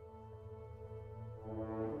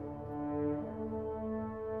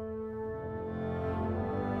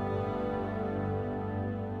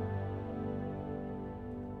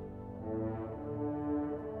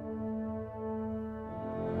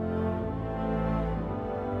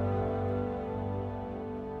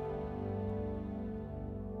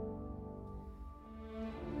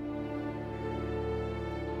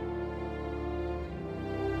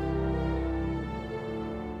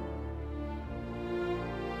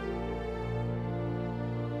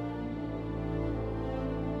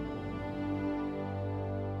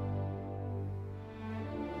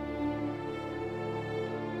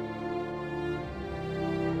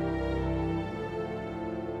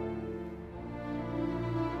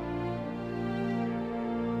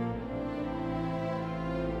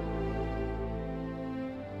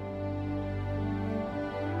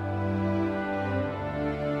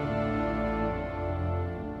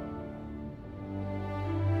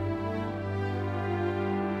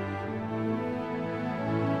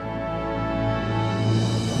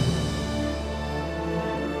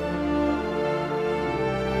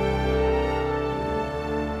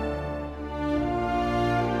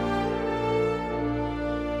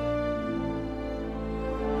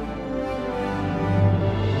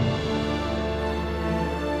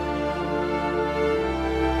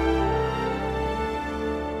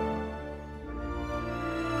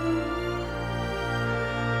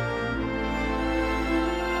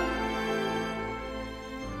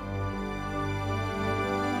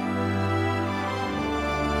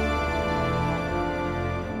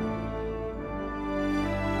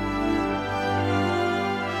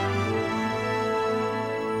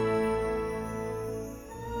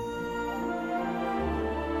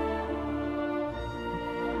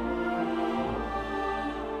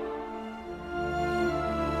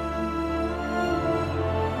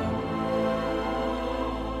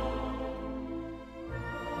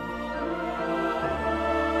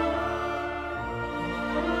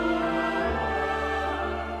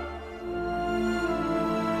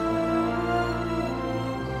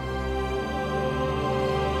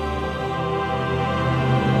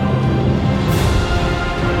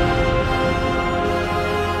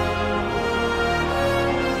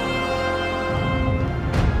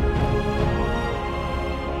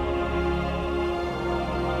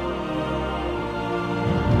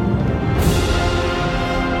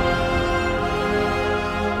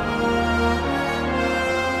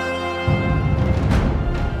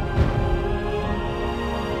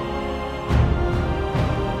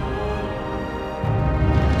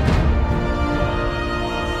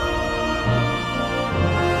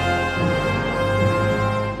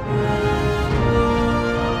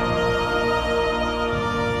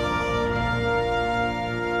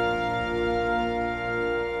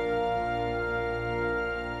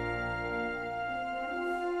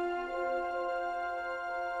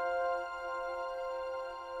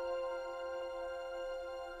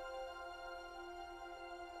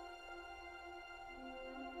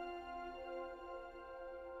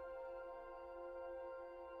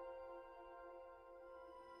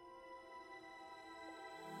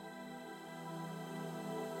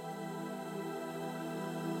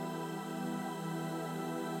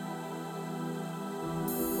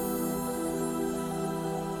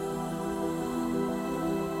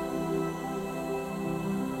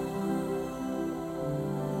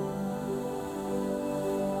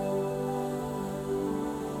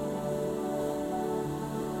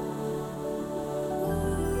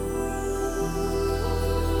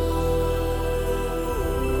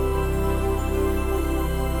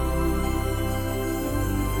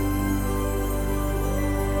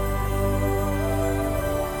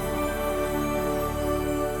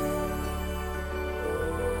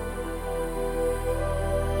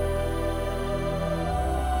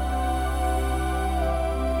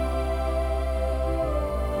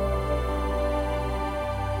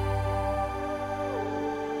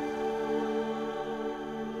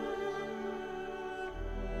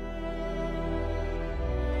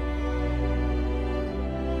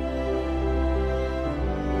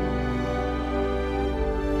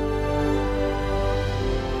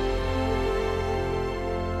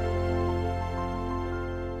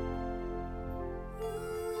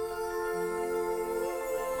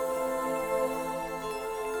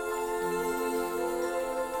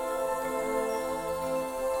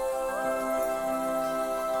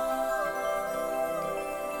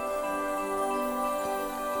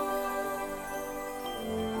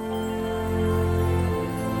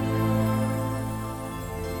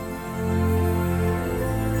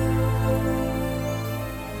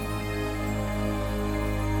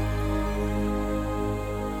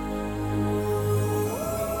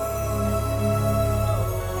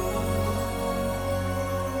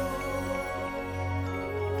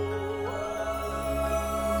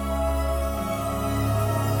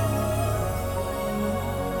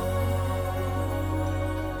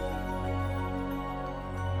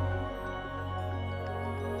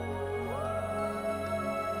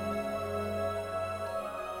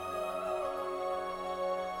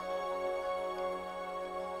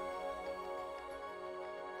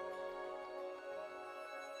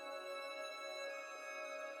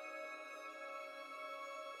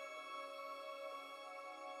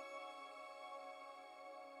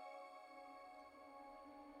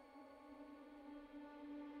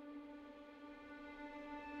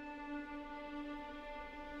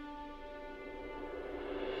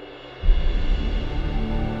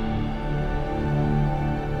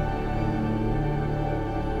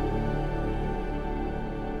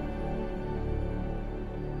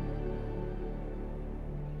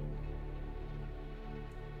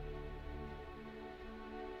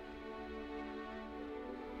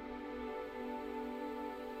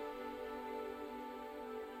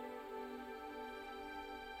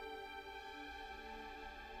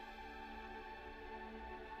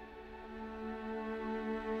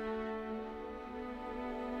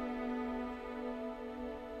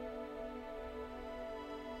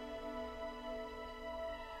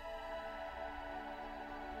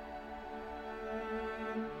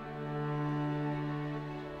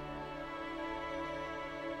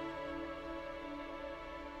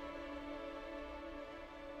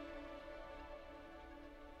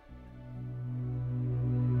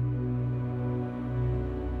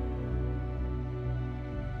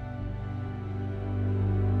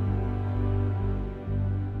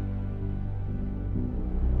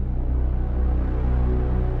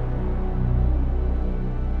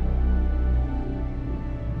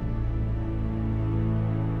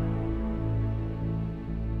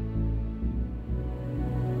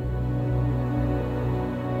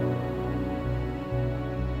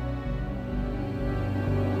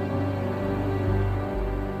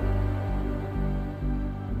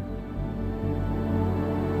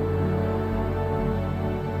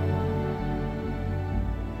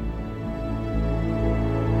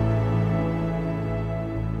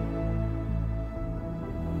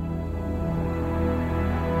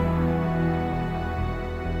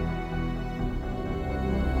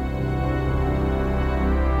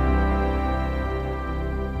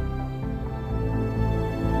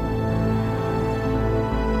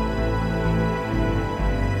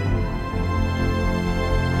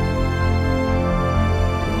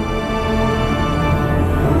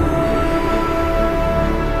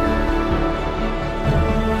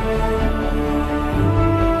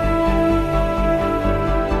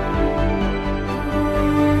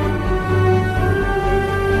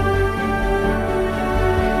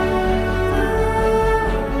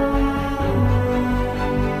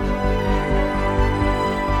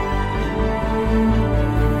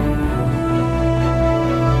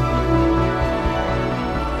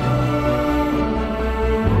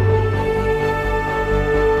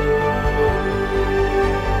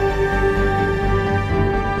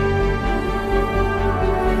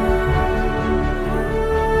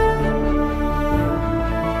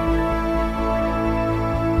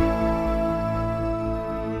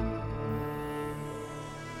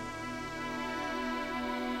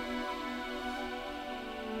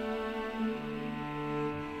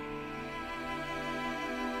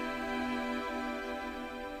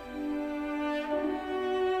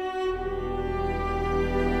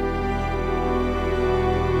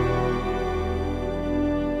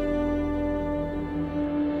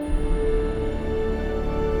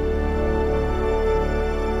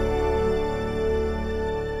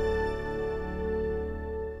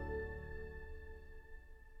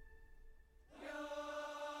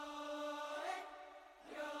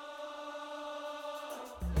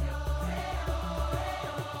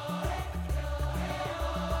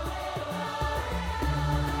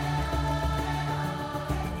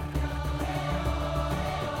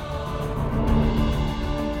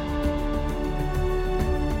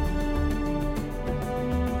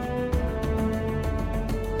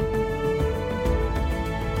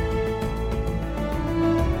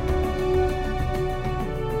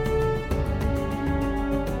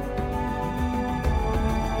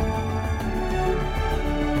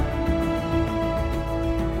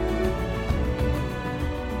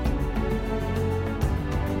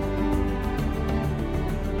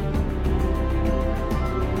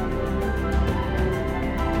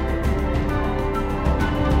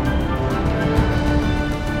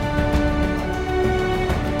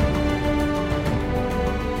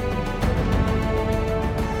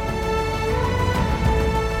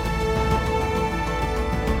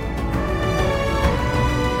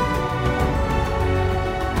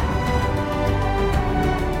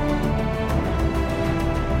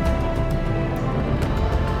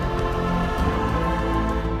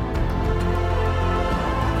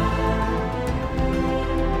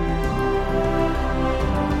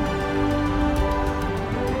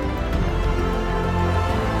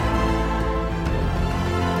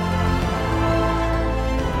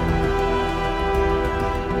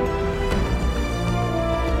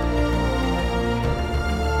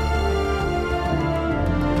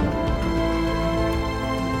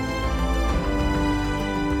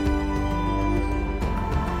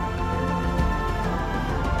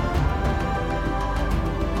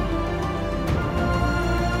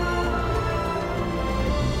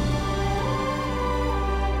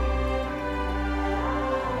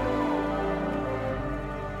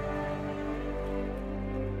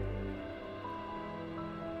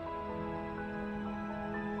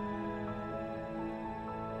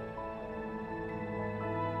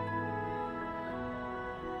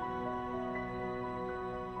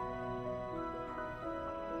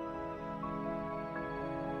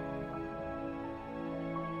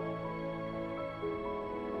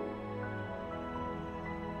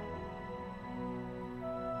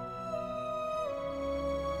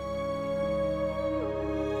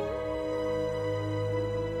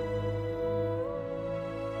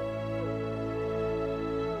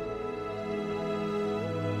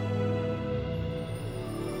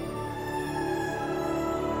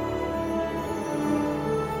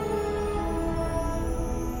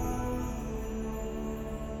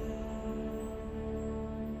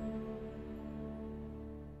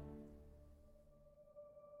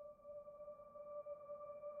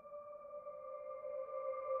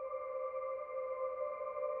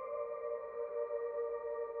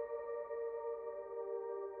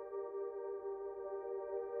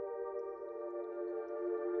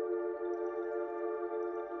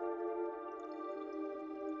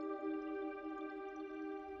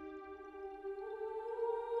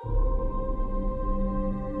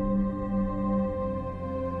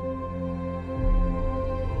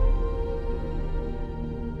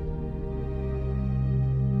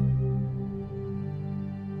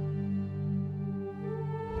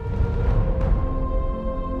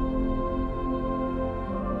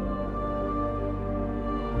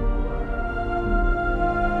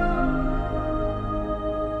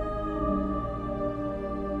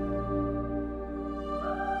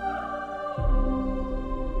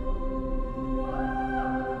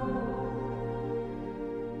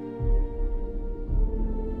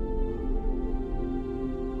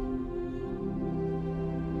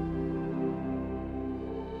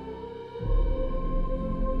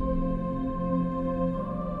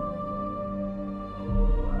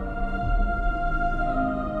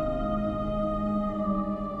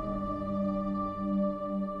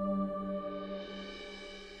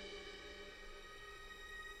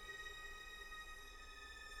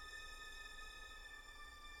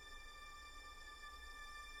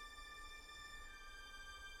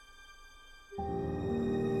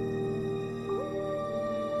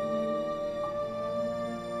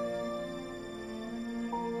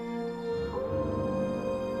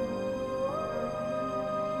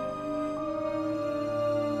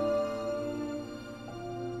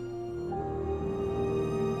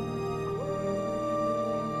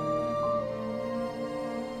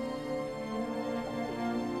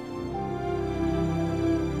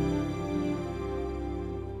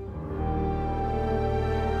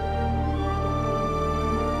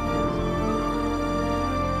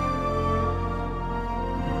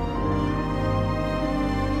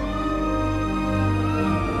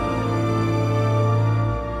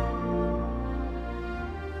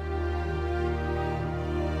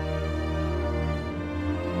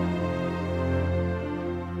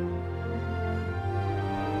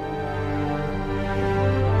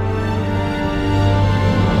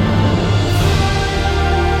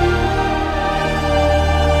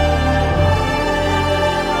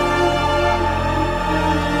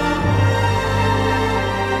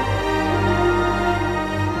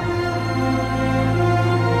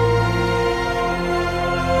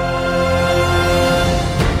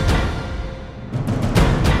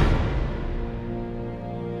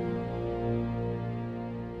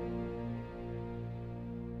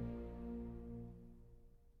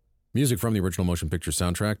 Music from the original motion picture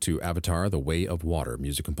soundtrack to Avatar: The Way of Water.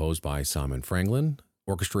 Music composed by Simon Franklin,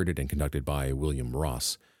 orchestrated and conducted by William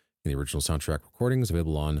Ross. The original soundtrack recording is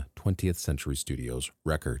available on 20th Century Studios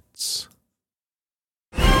Records.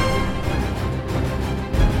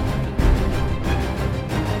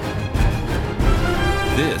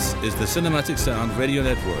 This is the Cinematic Sound Radio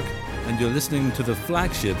Network, and you're listening to the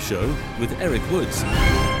Flagship Show with Eric Woods.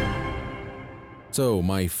 So,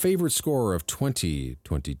 my favorite score of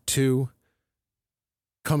 2022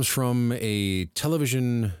 comes from a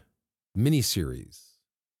television miniseries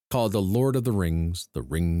called The Lord of the Rings, The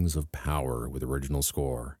Rings of Power, with original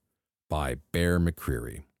score by Bear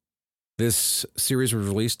McCreary. This series was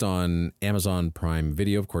released on Amazon Prime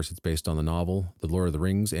Video. Of course, it's based on the novel The Lord of the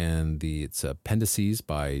Rings and its appendices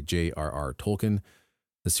by J.R.R. Tolkien.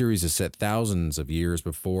 The series is set thousands of years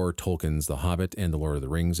before Tolkien's The Hobbit and The Lord of the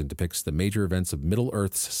Rings and depicts the major events of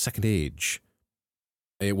Middle-earth's Second Age.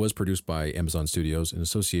 It was produced by Amazon Studios in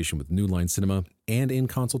association with New Line Cinema and in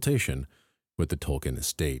consultation with the Tolkien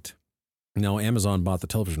estate. Now, Amazon bought the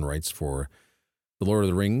television rights for The Lord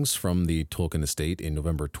of the Rings from the Tolkien estate in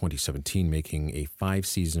November 2017, making a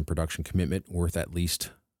 5-season production commitment worth at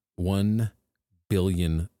least $1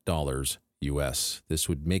 billion US. This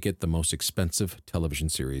would make it the most expensive television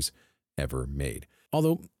series ever made.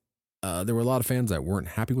 Although there were a lot of fans that weren't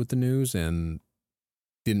happy with the news and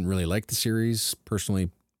didn't really like the series. Personally,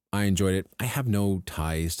 I enjoyed it. I have no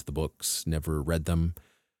ties to the books, never read them.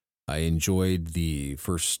 I enjoyed the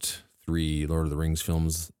first 3 Lord of the Rings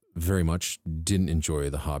films very much. Didn't enjoy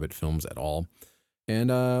the Hobbit films at all.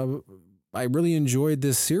 And I really enjoyed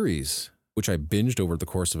this series, which I binged over the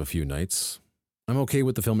course of a few nights. I'm okay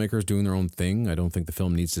with the filmmakers doing their own thing. I don't think the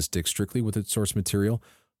film needs to stick strictly with its source material.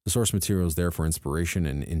 The source material is there for inspiration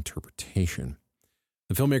and interpretation.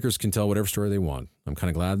 The filmmakers can tell whatever story they want. I'm kind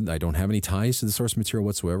of glad I don't have any ties to the source material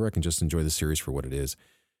whatsoever. I can just enjoy the series for what it is.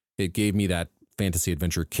 It gave me that fantasy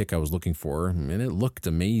adventure kick I was looking for, and it looked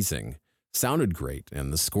amazing. Sounded great,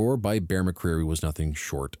 and the score by Bear McCreary was nothing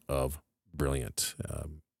short of brilliant.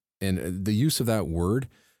 And the use of that word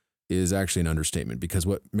is actually an understatement, because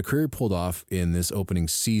what McCreary pulled off in this opening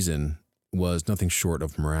season was nothing short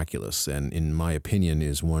of miraculous, and in my opinion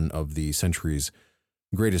is one of the century's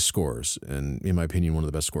greatest scores, and in my opinion one of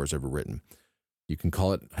the best scores ever written. You can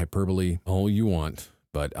call it hyperbole all you want,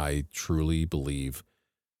 but I truly believe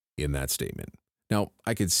in that statement. Now,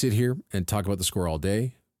 I could sit here and talk about the score all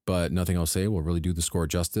day, but nothing I'll say will really do the score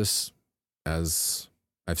justice, as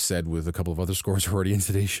I've said with a couple of other scores already in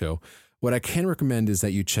today's show. What I can recommend is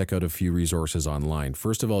that you check out a few resources online.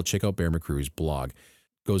 First of all, check out Bear McCreary's blog.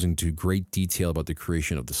 It goes into great detail about the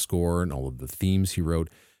creation of the score and all of the themes he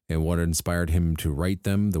wrote and what inspired him to write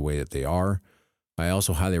them the way that they are. I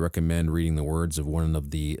also highly recommend reading the words of one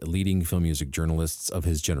of the leading film music journalists of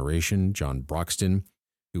his generation, John Broxton,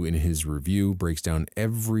 who in his review breaks down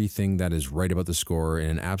everything that is right about the score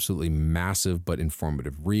in an absolutely massive but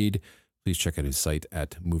informative read. Please check out his site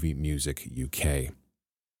at Movie Music UK.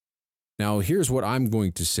 Now, here's what I'm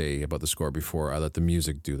going to say about the score before I let the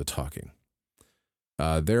music do the talking.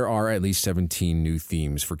 There are at least 17 new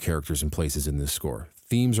themes for characters and places in this score.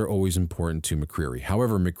 Themes are always important to McCreary.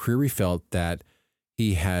 However, McCreary felt that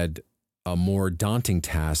he had a more daunting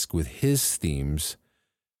task with his themes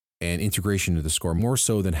and integration into the score, more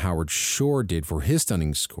so than Howard Shore did for his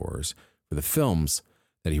stunning scores for the films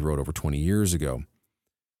that he wrote over 20 years ago.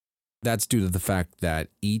 That's due to the fact that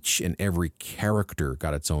each and every character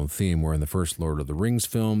got its own theme, where in the first Lord of the Rings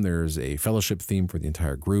film, there's a fellowship theme for the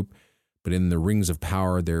entire group. But in the Rings of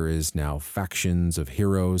Power, there is now factions of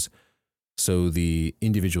heroes. So the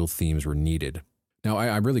individual themes were needed. Now,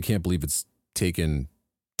 I really can't believe it's taken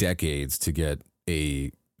decades to get a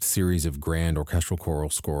series of grand orchestral choral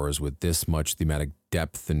scores with this much thematic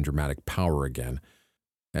depth and dramatic power again.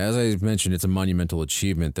 As I mentioned, it's a monumental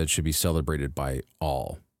achievement that should be celebrated by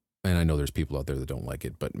all. And I know there's people out there that don't like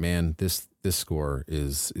it, but man, this score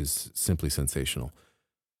is simply sensational.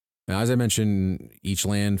 Now, as I mentioned, each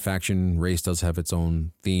land, faction, race does have its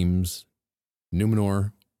own themes.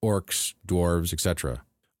 Numenor, orcs, dwarves, etc.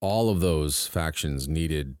 All of those factions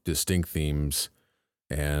needed distinct themes,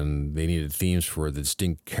 and they needed themes for the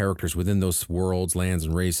distinct characters within those worlds, lands,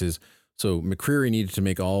 and races. So McCreary needed to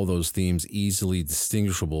make all of those themes easily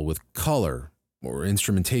distinguishable with color or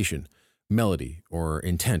instrumentation, melody or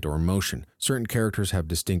intent or emotion. Certain characters have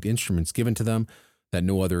distinct instruments given to them that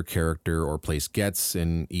no other character or place gets,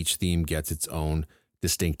 and each theme gets its own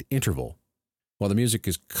distinct interval. While the music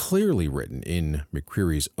is clearly written in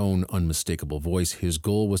McCreary's own unmistakable voice, his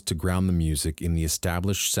goal was to ground the music in the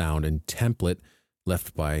established sound and template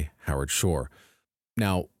left by Howard Shore.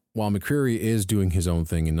 Now, while McCreary is doing his own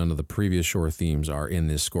thing and none of the previous Shore themes are in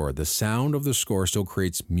this score, the sound of the score still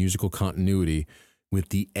creates musical continuity with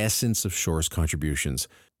the essence of Shore's contributions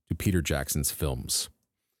to Peter Jackson's films.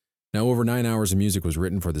 Now, over 9 hours of music was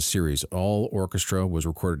written for the series. All orchestra was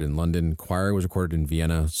recorded in London, choir was recorded in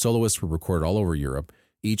Vienna, soloists were recorded all over Europe,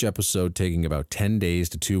 each episode taking about 10 days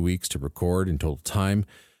to 2 weeks to record in total time,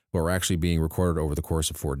 but were actually being recorded over the course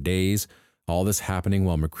of 4 days. All this happening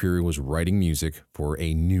while McCreary was writing music for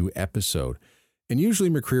a new episode. And usually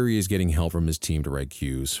McCreary is getting help from his team to write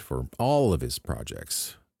cues for all of his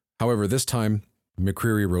projects. However, this time,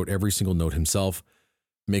 McCreary wrote every single note himself,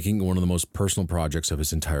 making it one of the most personal projects of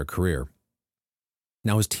his entire career.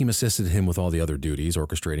 Now, his team assisted him with all the other duties,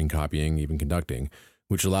 orchestrating, copying, even conducting,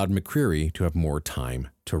 which allowed McCreary to have more time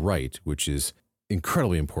to write, which is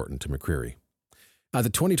incredibly important to McCreary. At the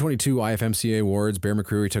 2022 IFMCA Awards, Bear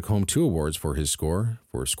McCreary took home 2 awards for his score,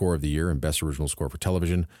 for Score of the Year and Best Original Score for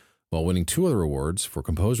Television, while winning 2 other awards for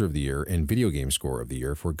Composer of the Year and Video Game Score of the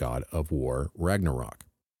Year for God of War Ragnarok.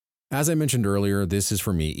 As I mentioned earlier, this is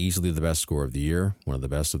for me easily the best score of the year, one of the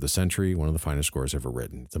best of the century, one of the finest scores ever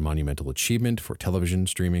written. It's a monumental achievement for television,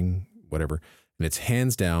 streaming, whatever, and it's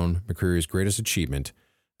hands down McCreary's greatest achievement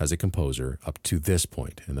as a composer up to this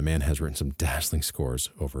point, and the man has written some dazzling scores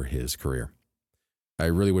over his career. I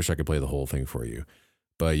really wish I could play the whole thing for you,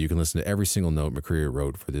 but you can listen to every single note McCreary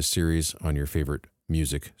wrote for this series on your favorite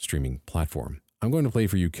music streaming platform. I'm going to play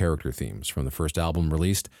for you character themes from the first album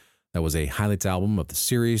released. That was a highlights album of the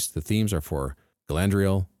series. The themes are for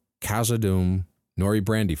Galadriel, Khazad-dûm, Nori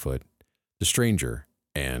Brandyfoot, The Stranger,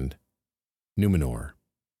 and Numenor.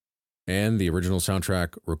 And the original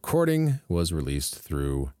soundtrack recording was released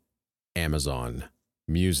through Amazon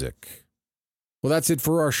Music. Well, that's it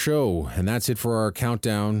for our show, and that's it for our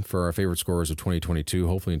countdown for our favorite scores of 2022.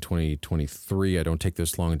 Hopefully in 2023, I don't take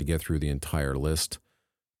this long to get through the entire list.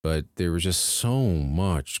 But there was just so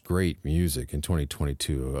much great music in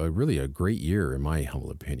 2022. Really a great year, in my humble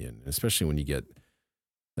opinion, especially when you get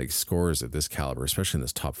like scores of this caliber, especially in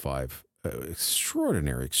this top 5.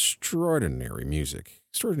 Extraordinary music,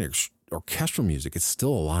 extraordinary orchestral music. It's still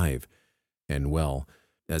alive and well,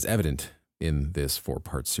 as evident in this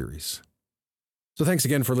 4-part series. So thanks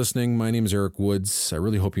again for listening. My name is Eric Woods. I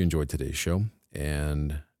really hope you enjoyed today's show.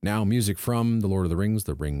 And now music from The Lord of the Rings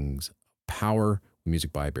of Power,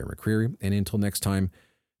 music by Bear McCreary. And until next time,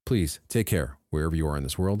 please take care wherever you are in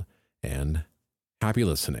this world, and happy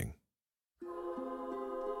listening.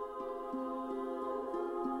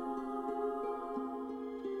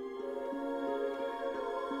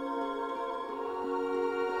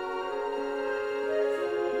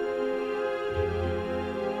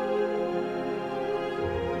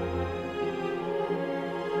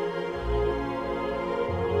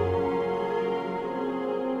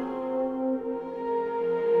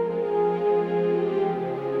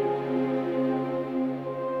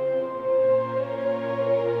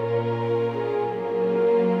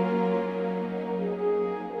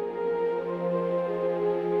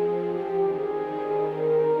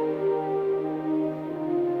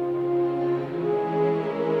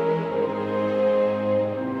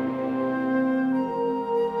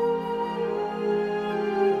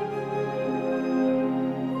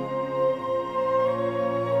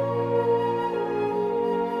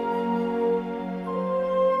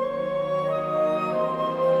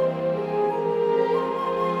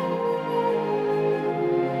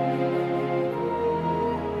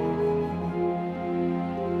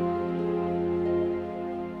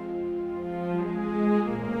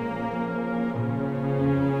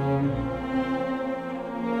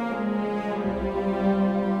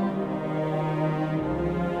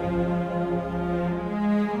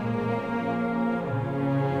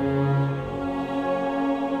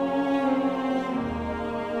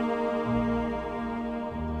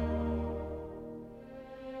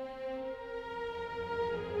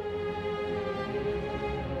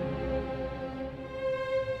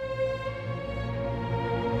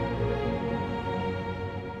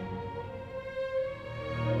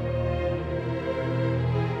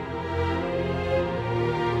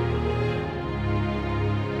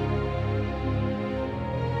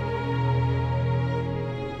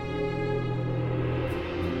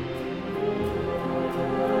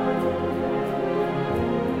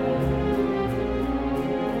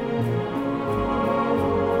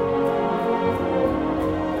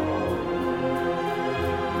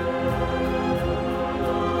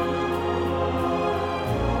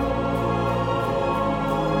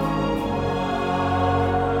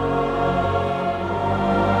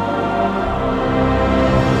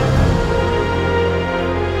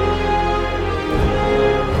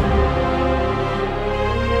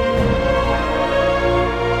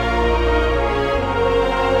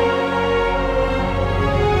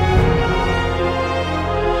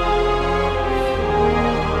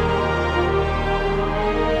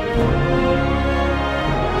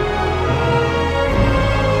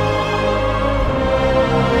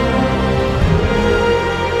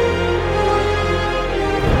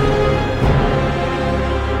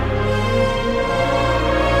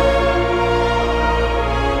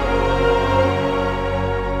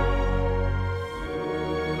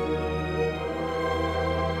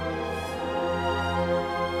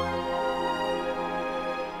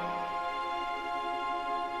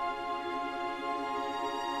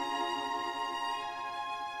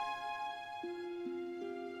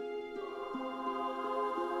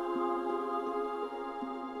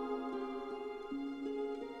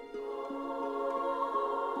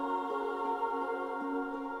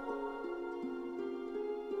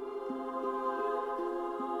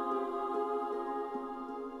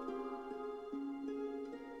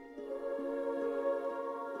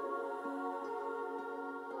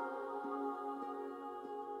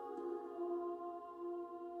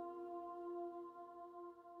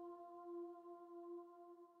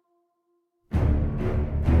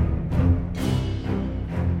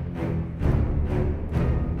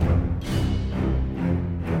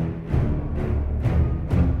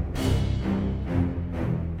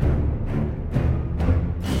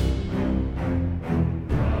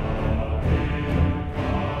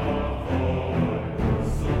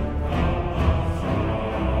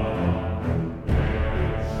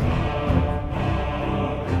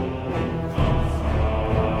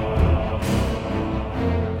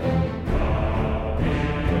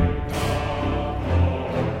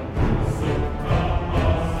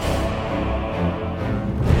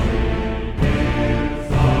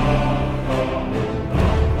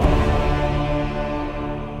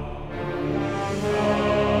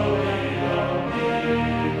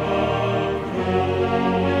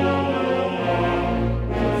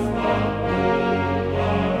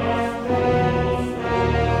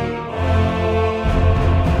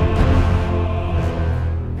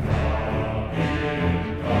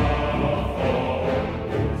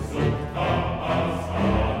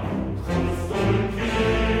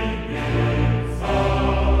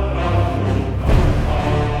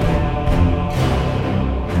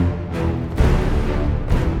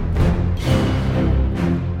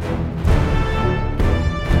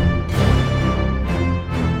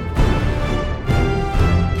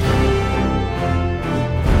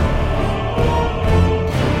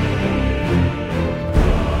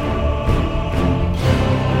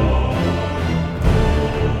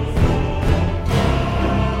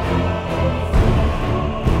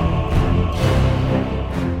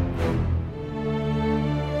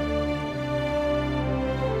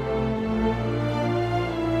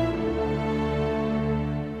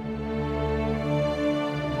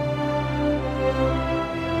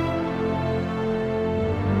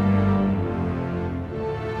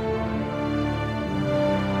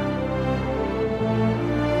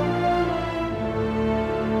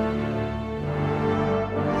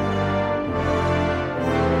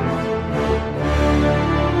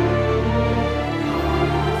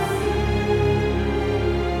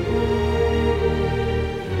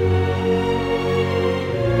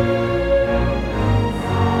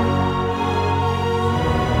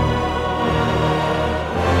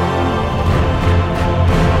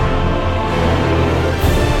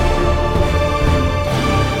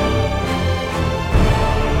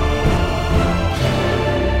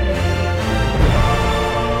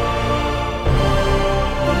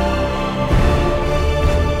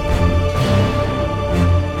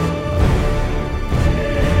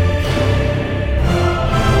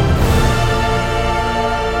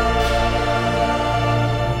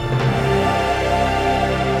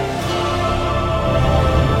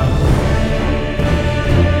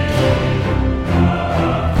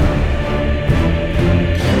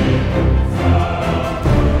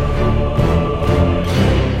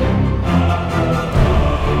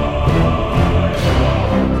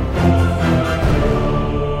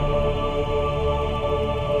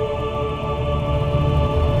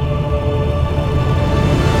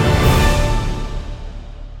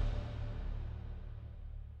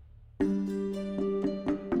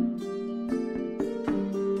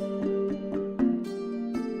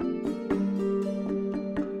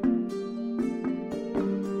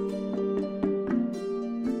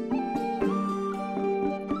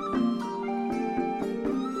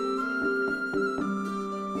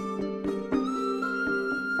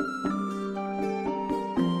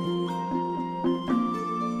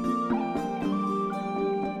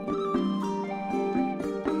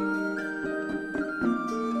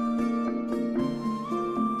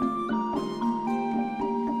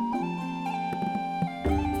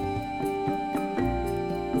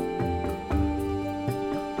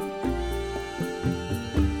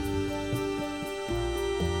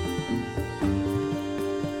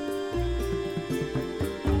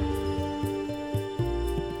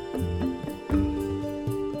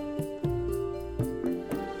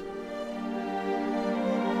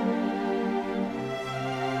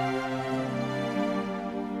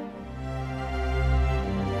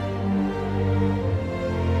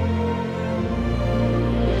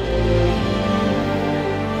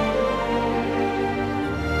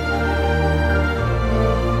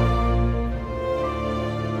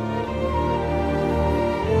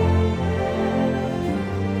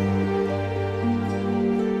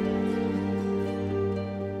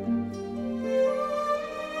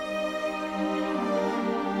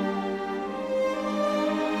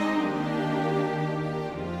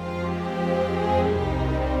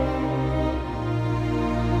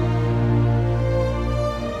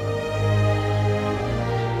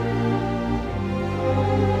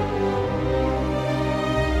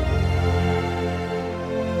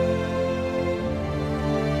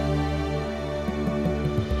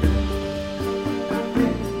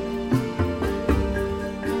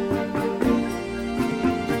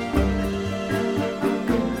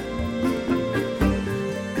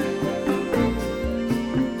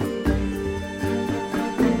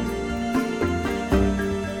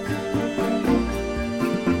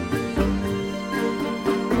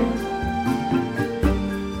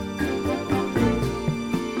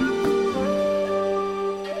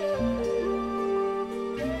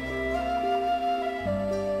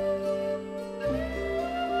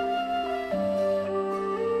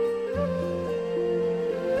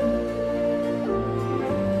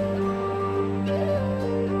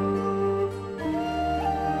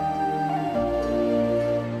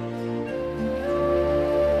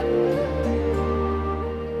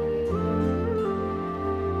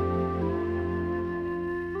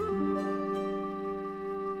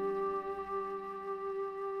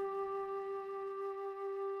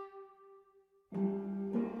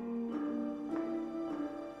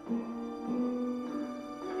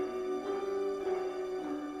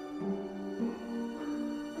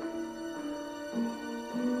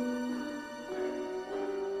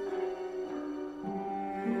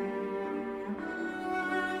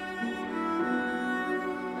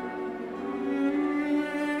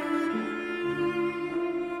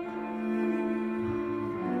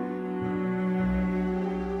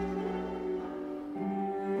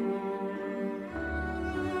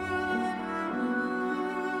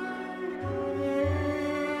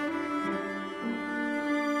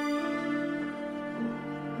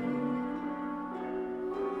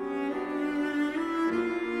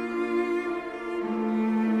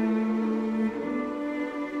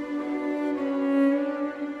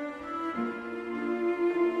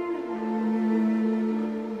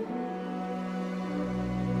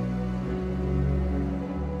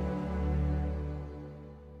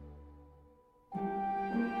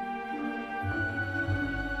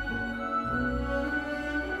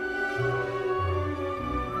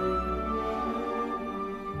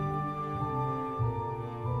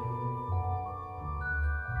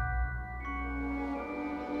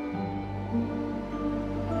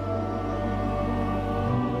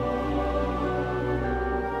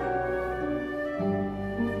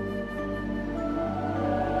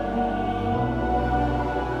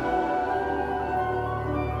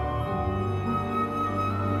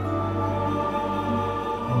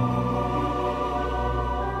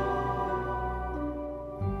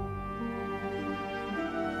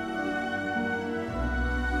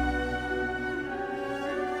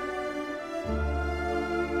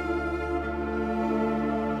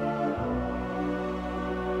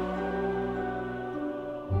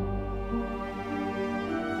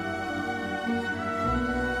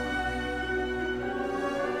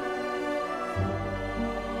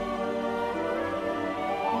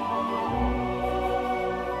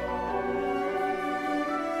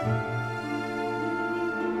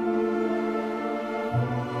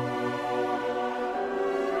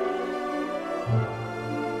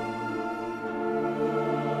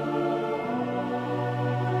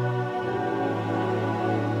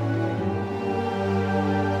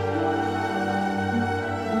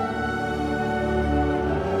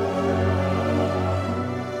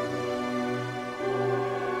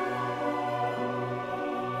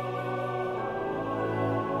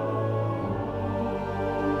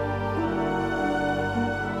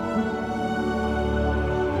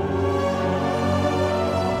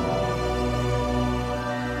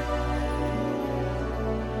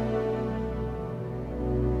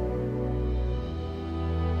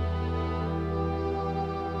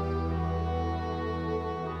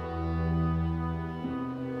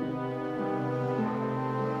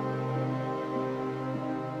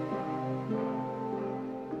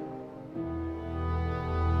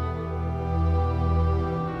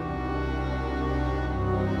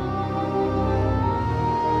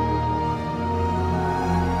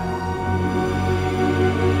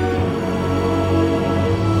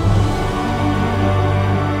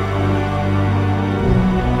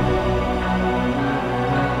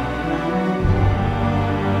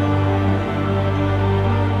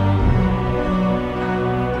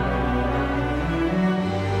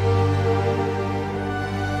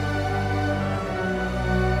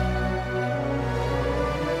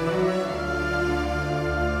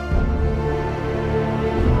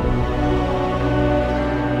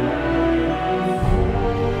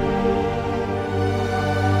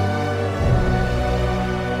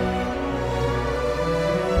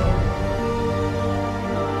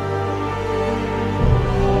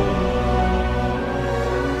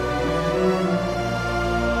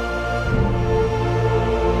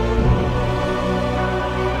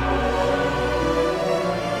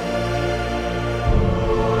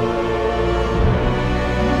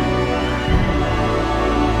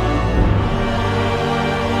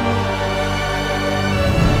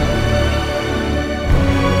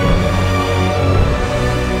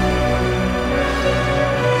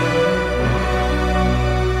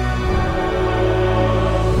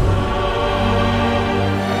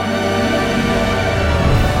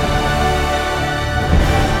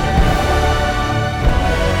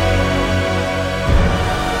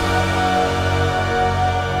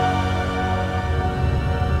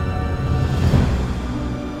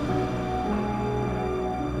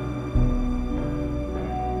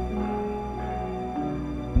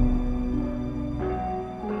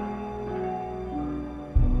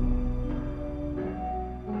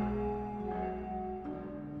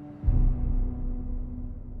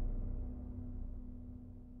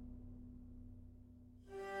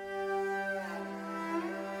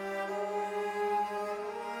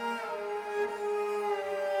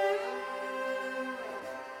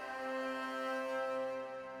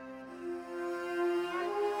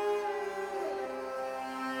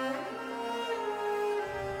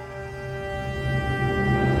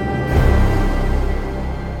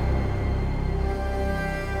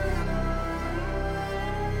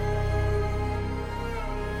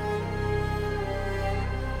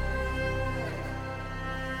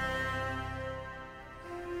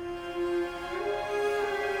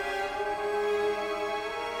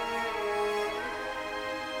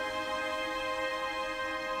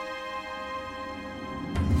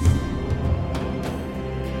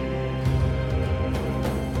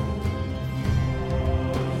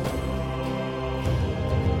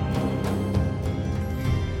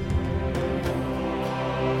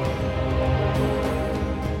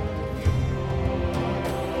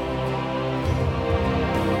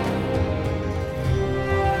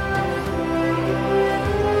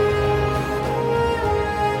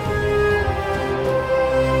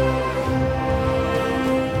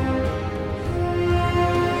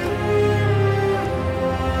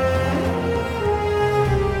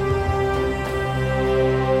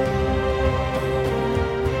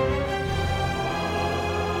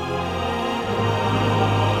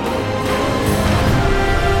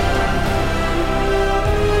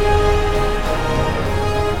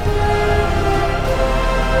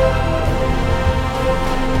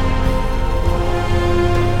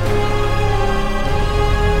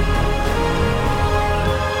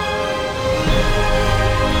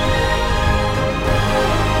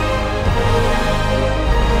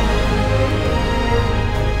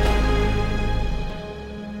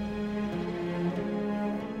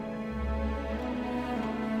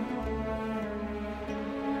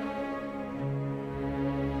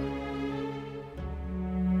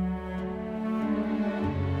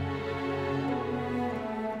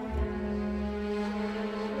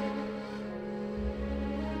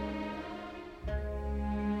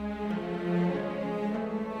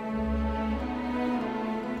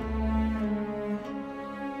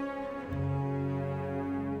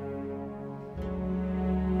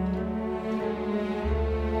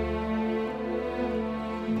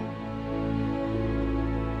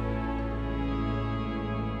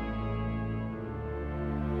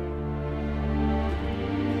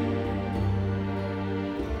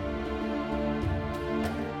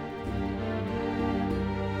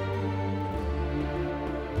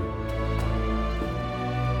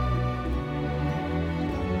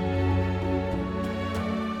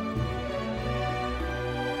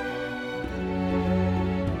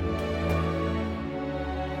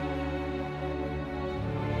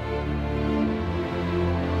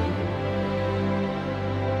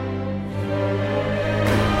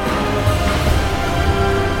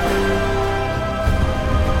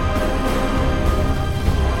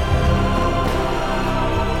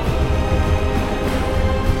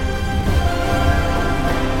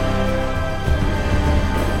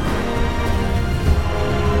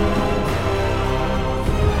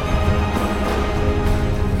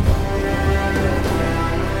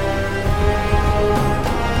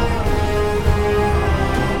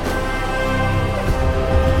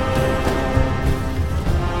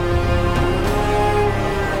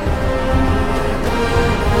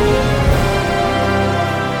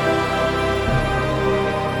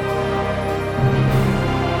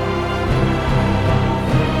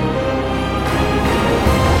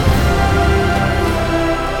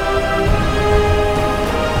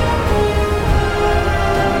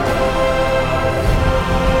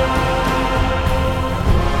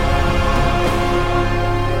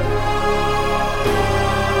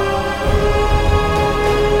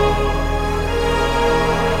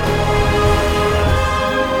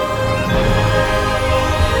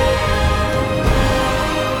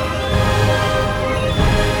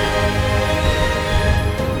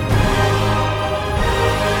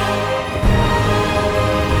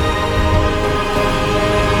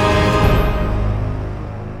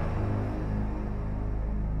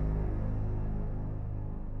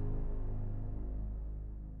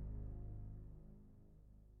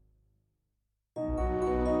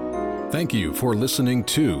 Thank you for listening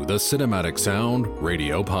to the Cinematic Sound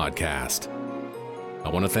Radio Podcast. I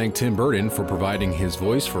want to thank Tim Burton for providing his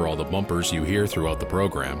voice for all the bumpers you hear throughout the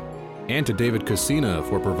program, and to David Casina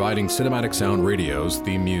for providing Cinematic Sound Radio's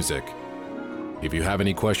theme music. If you have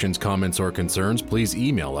any questions, comments, or concerns, please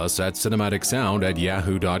email us at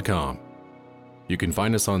cinematicsound@yahoo.com. You can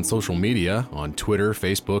find us on social media on Twitter,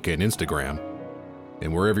 Facebook, and Instagram.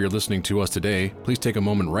 And wherever you're listening to us today, please take a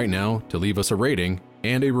moment right now to leave us a rating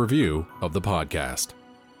and a review of the podcast.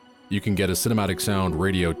 You can get a Cinematic Sound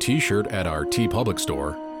Radio t-shirt at our TeePublic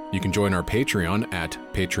store. You can join our Patreon at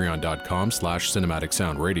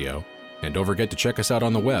patreon.com/cinematicsoundradio. And don't forget to check us out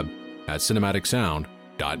on the web at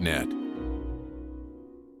cinematicsound.net.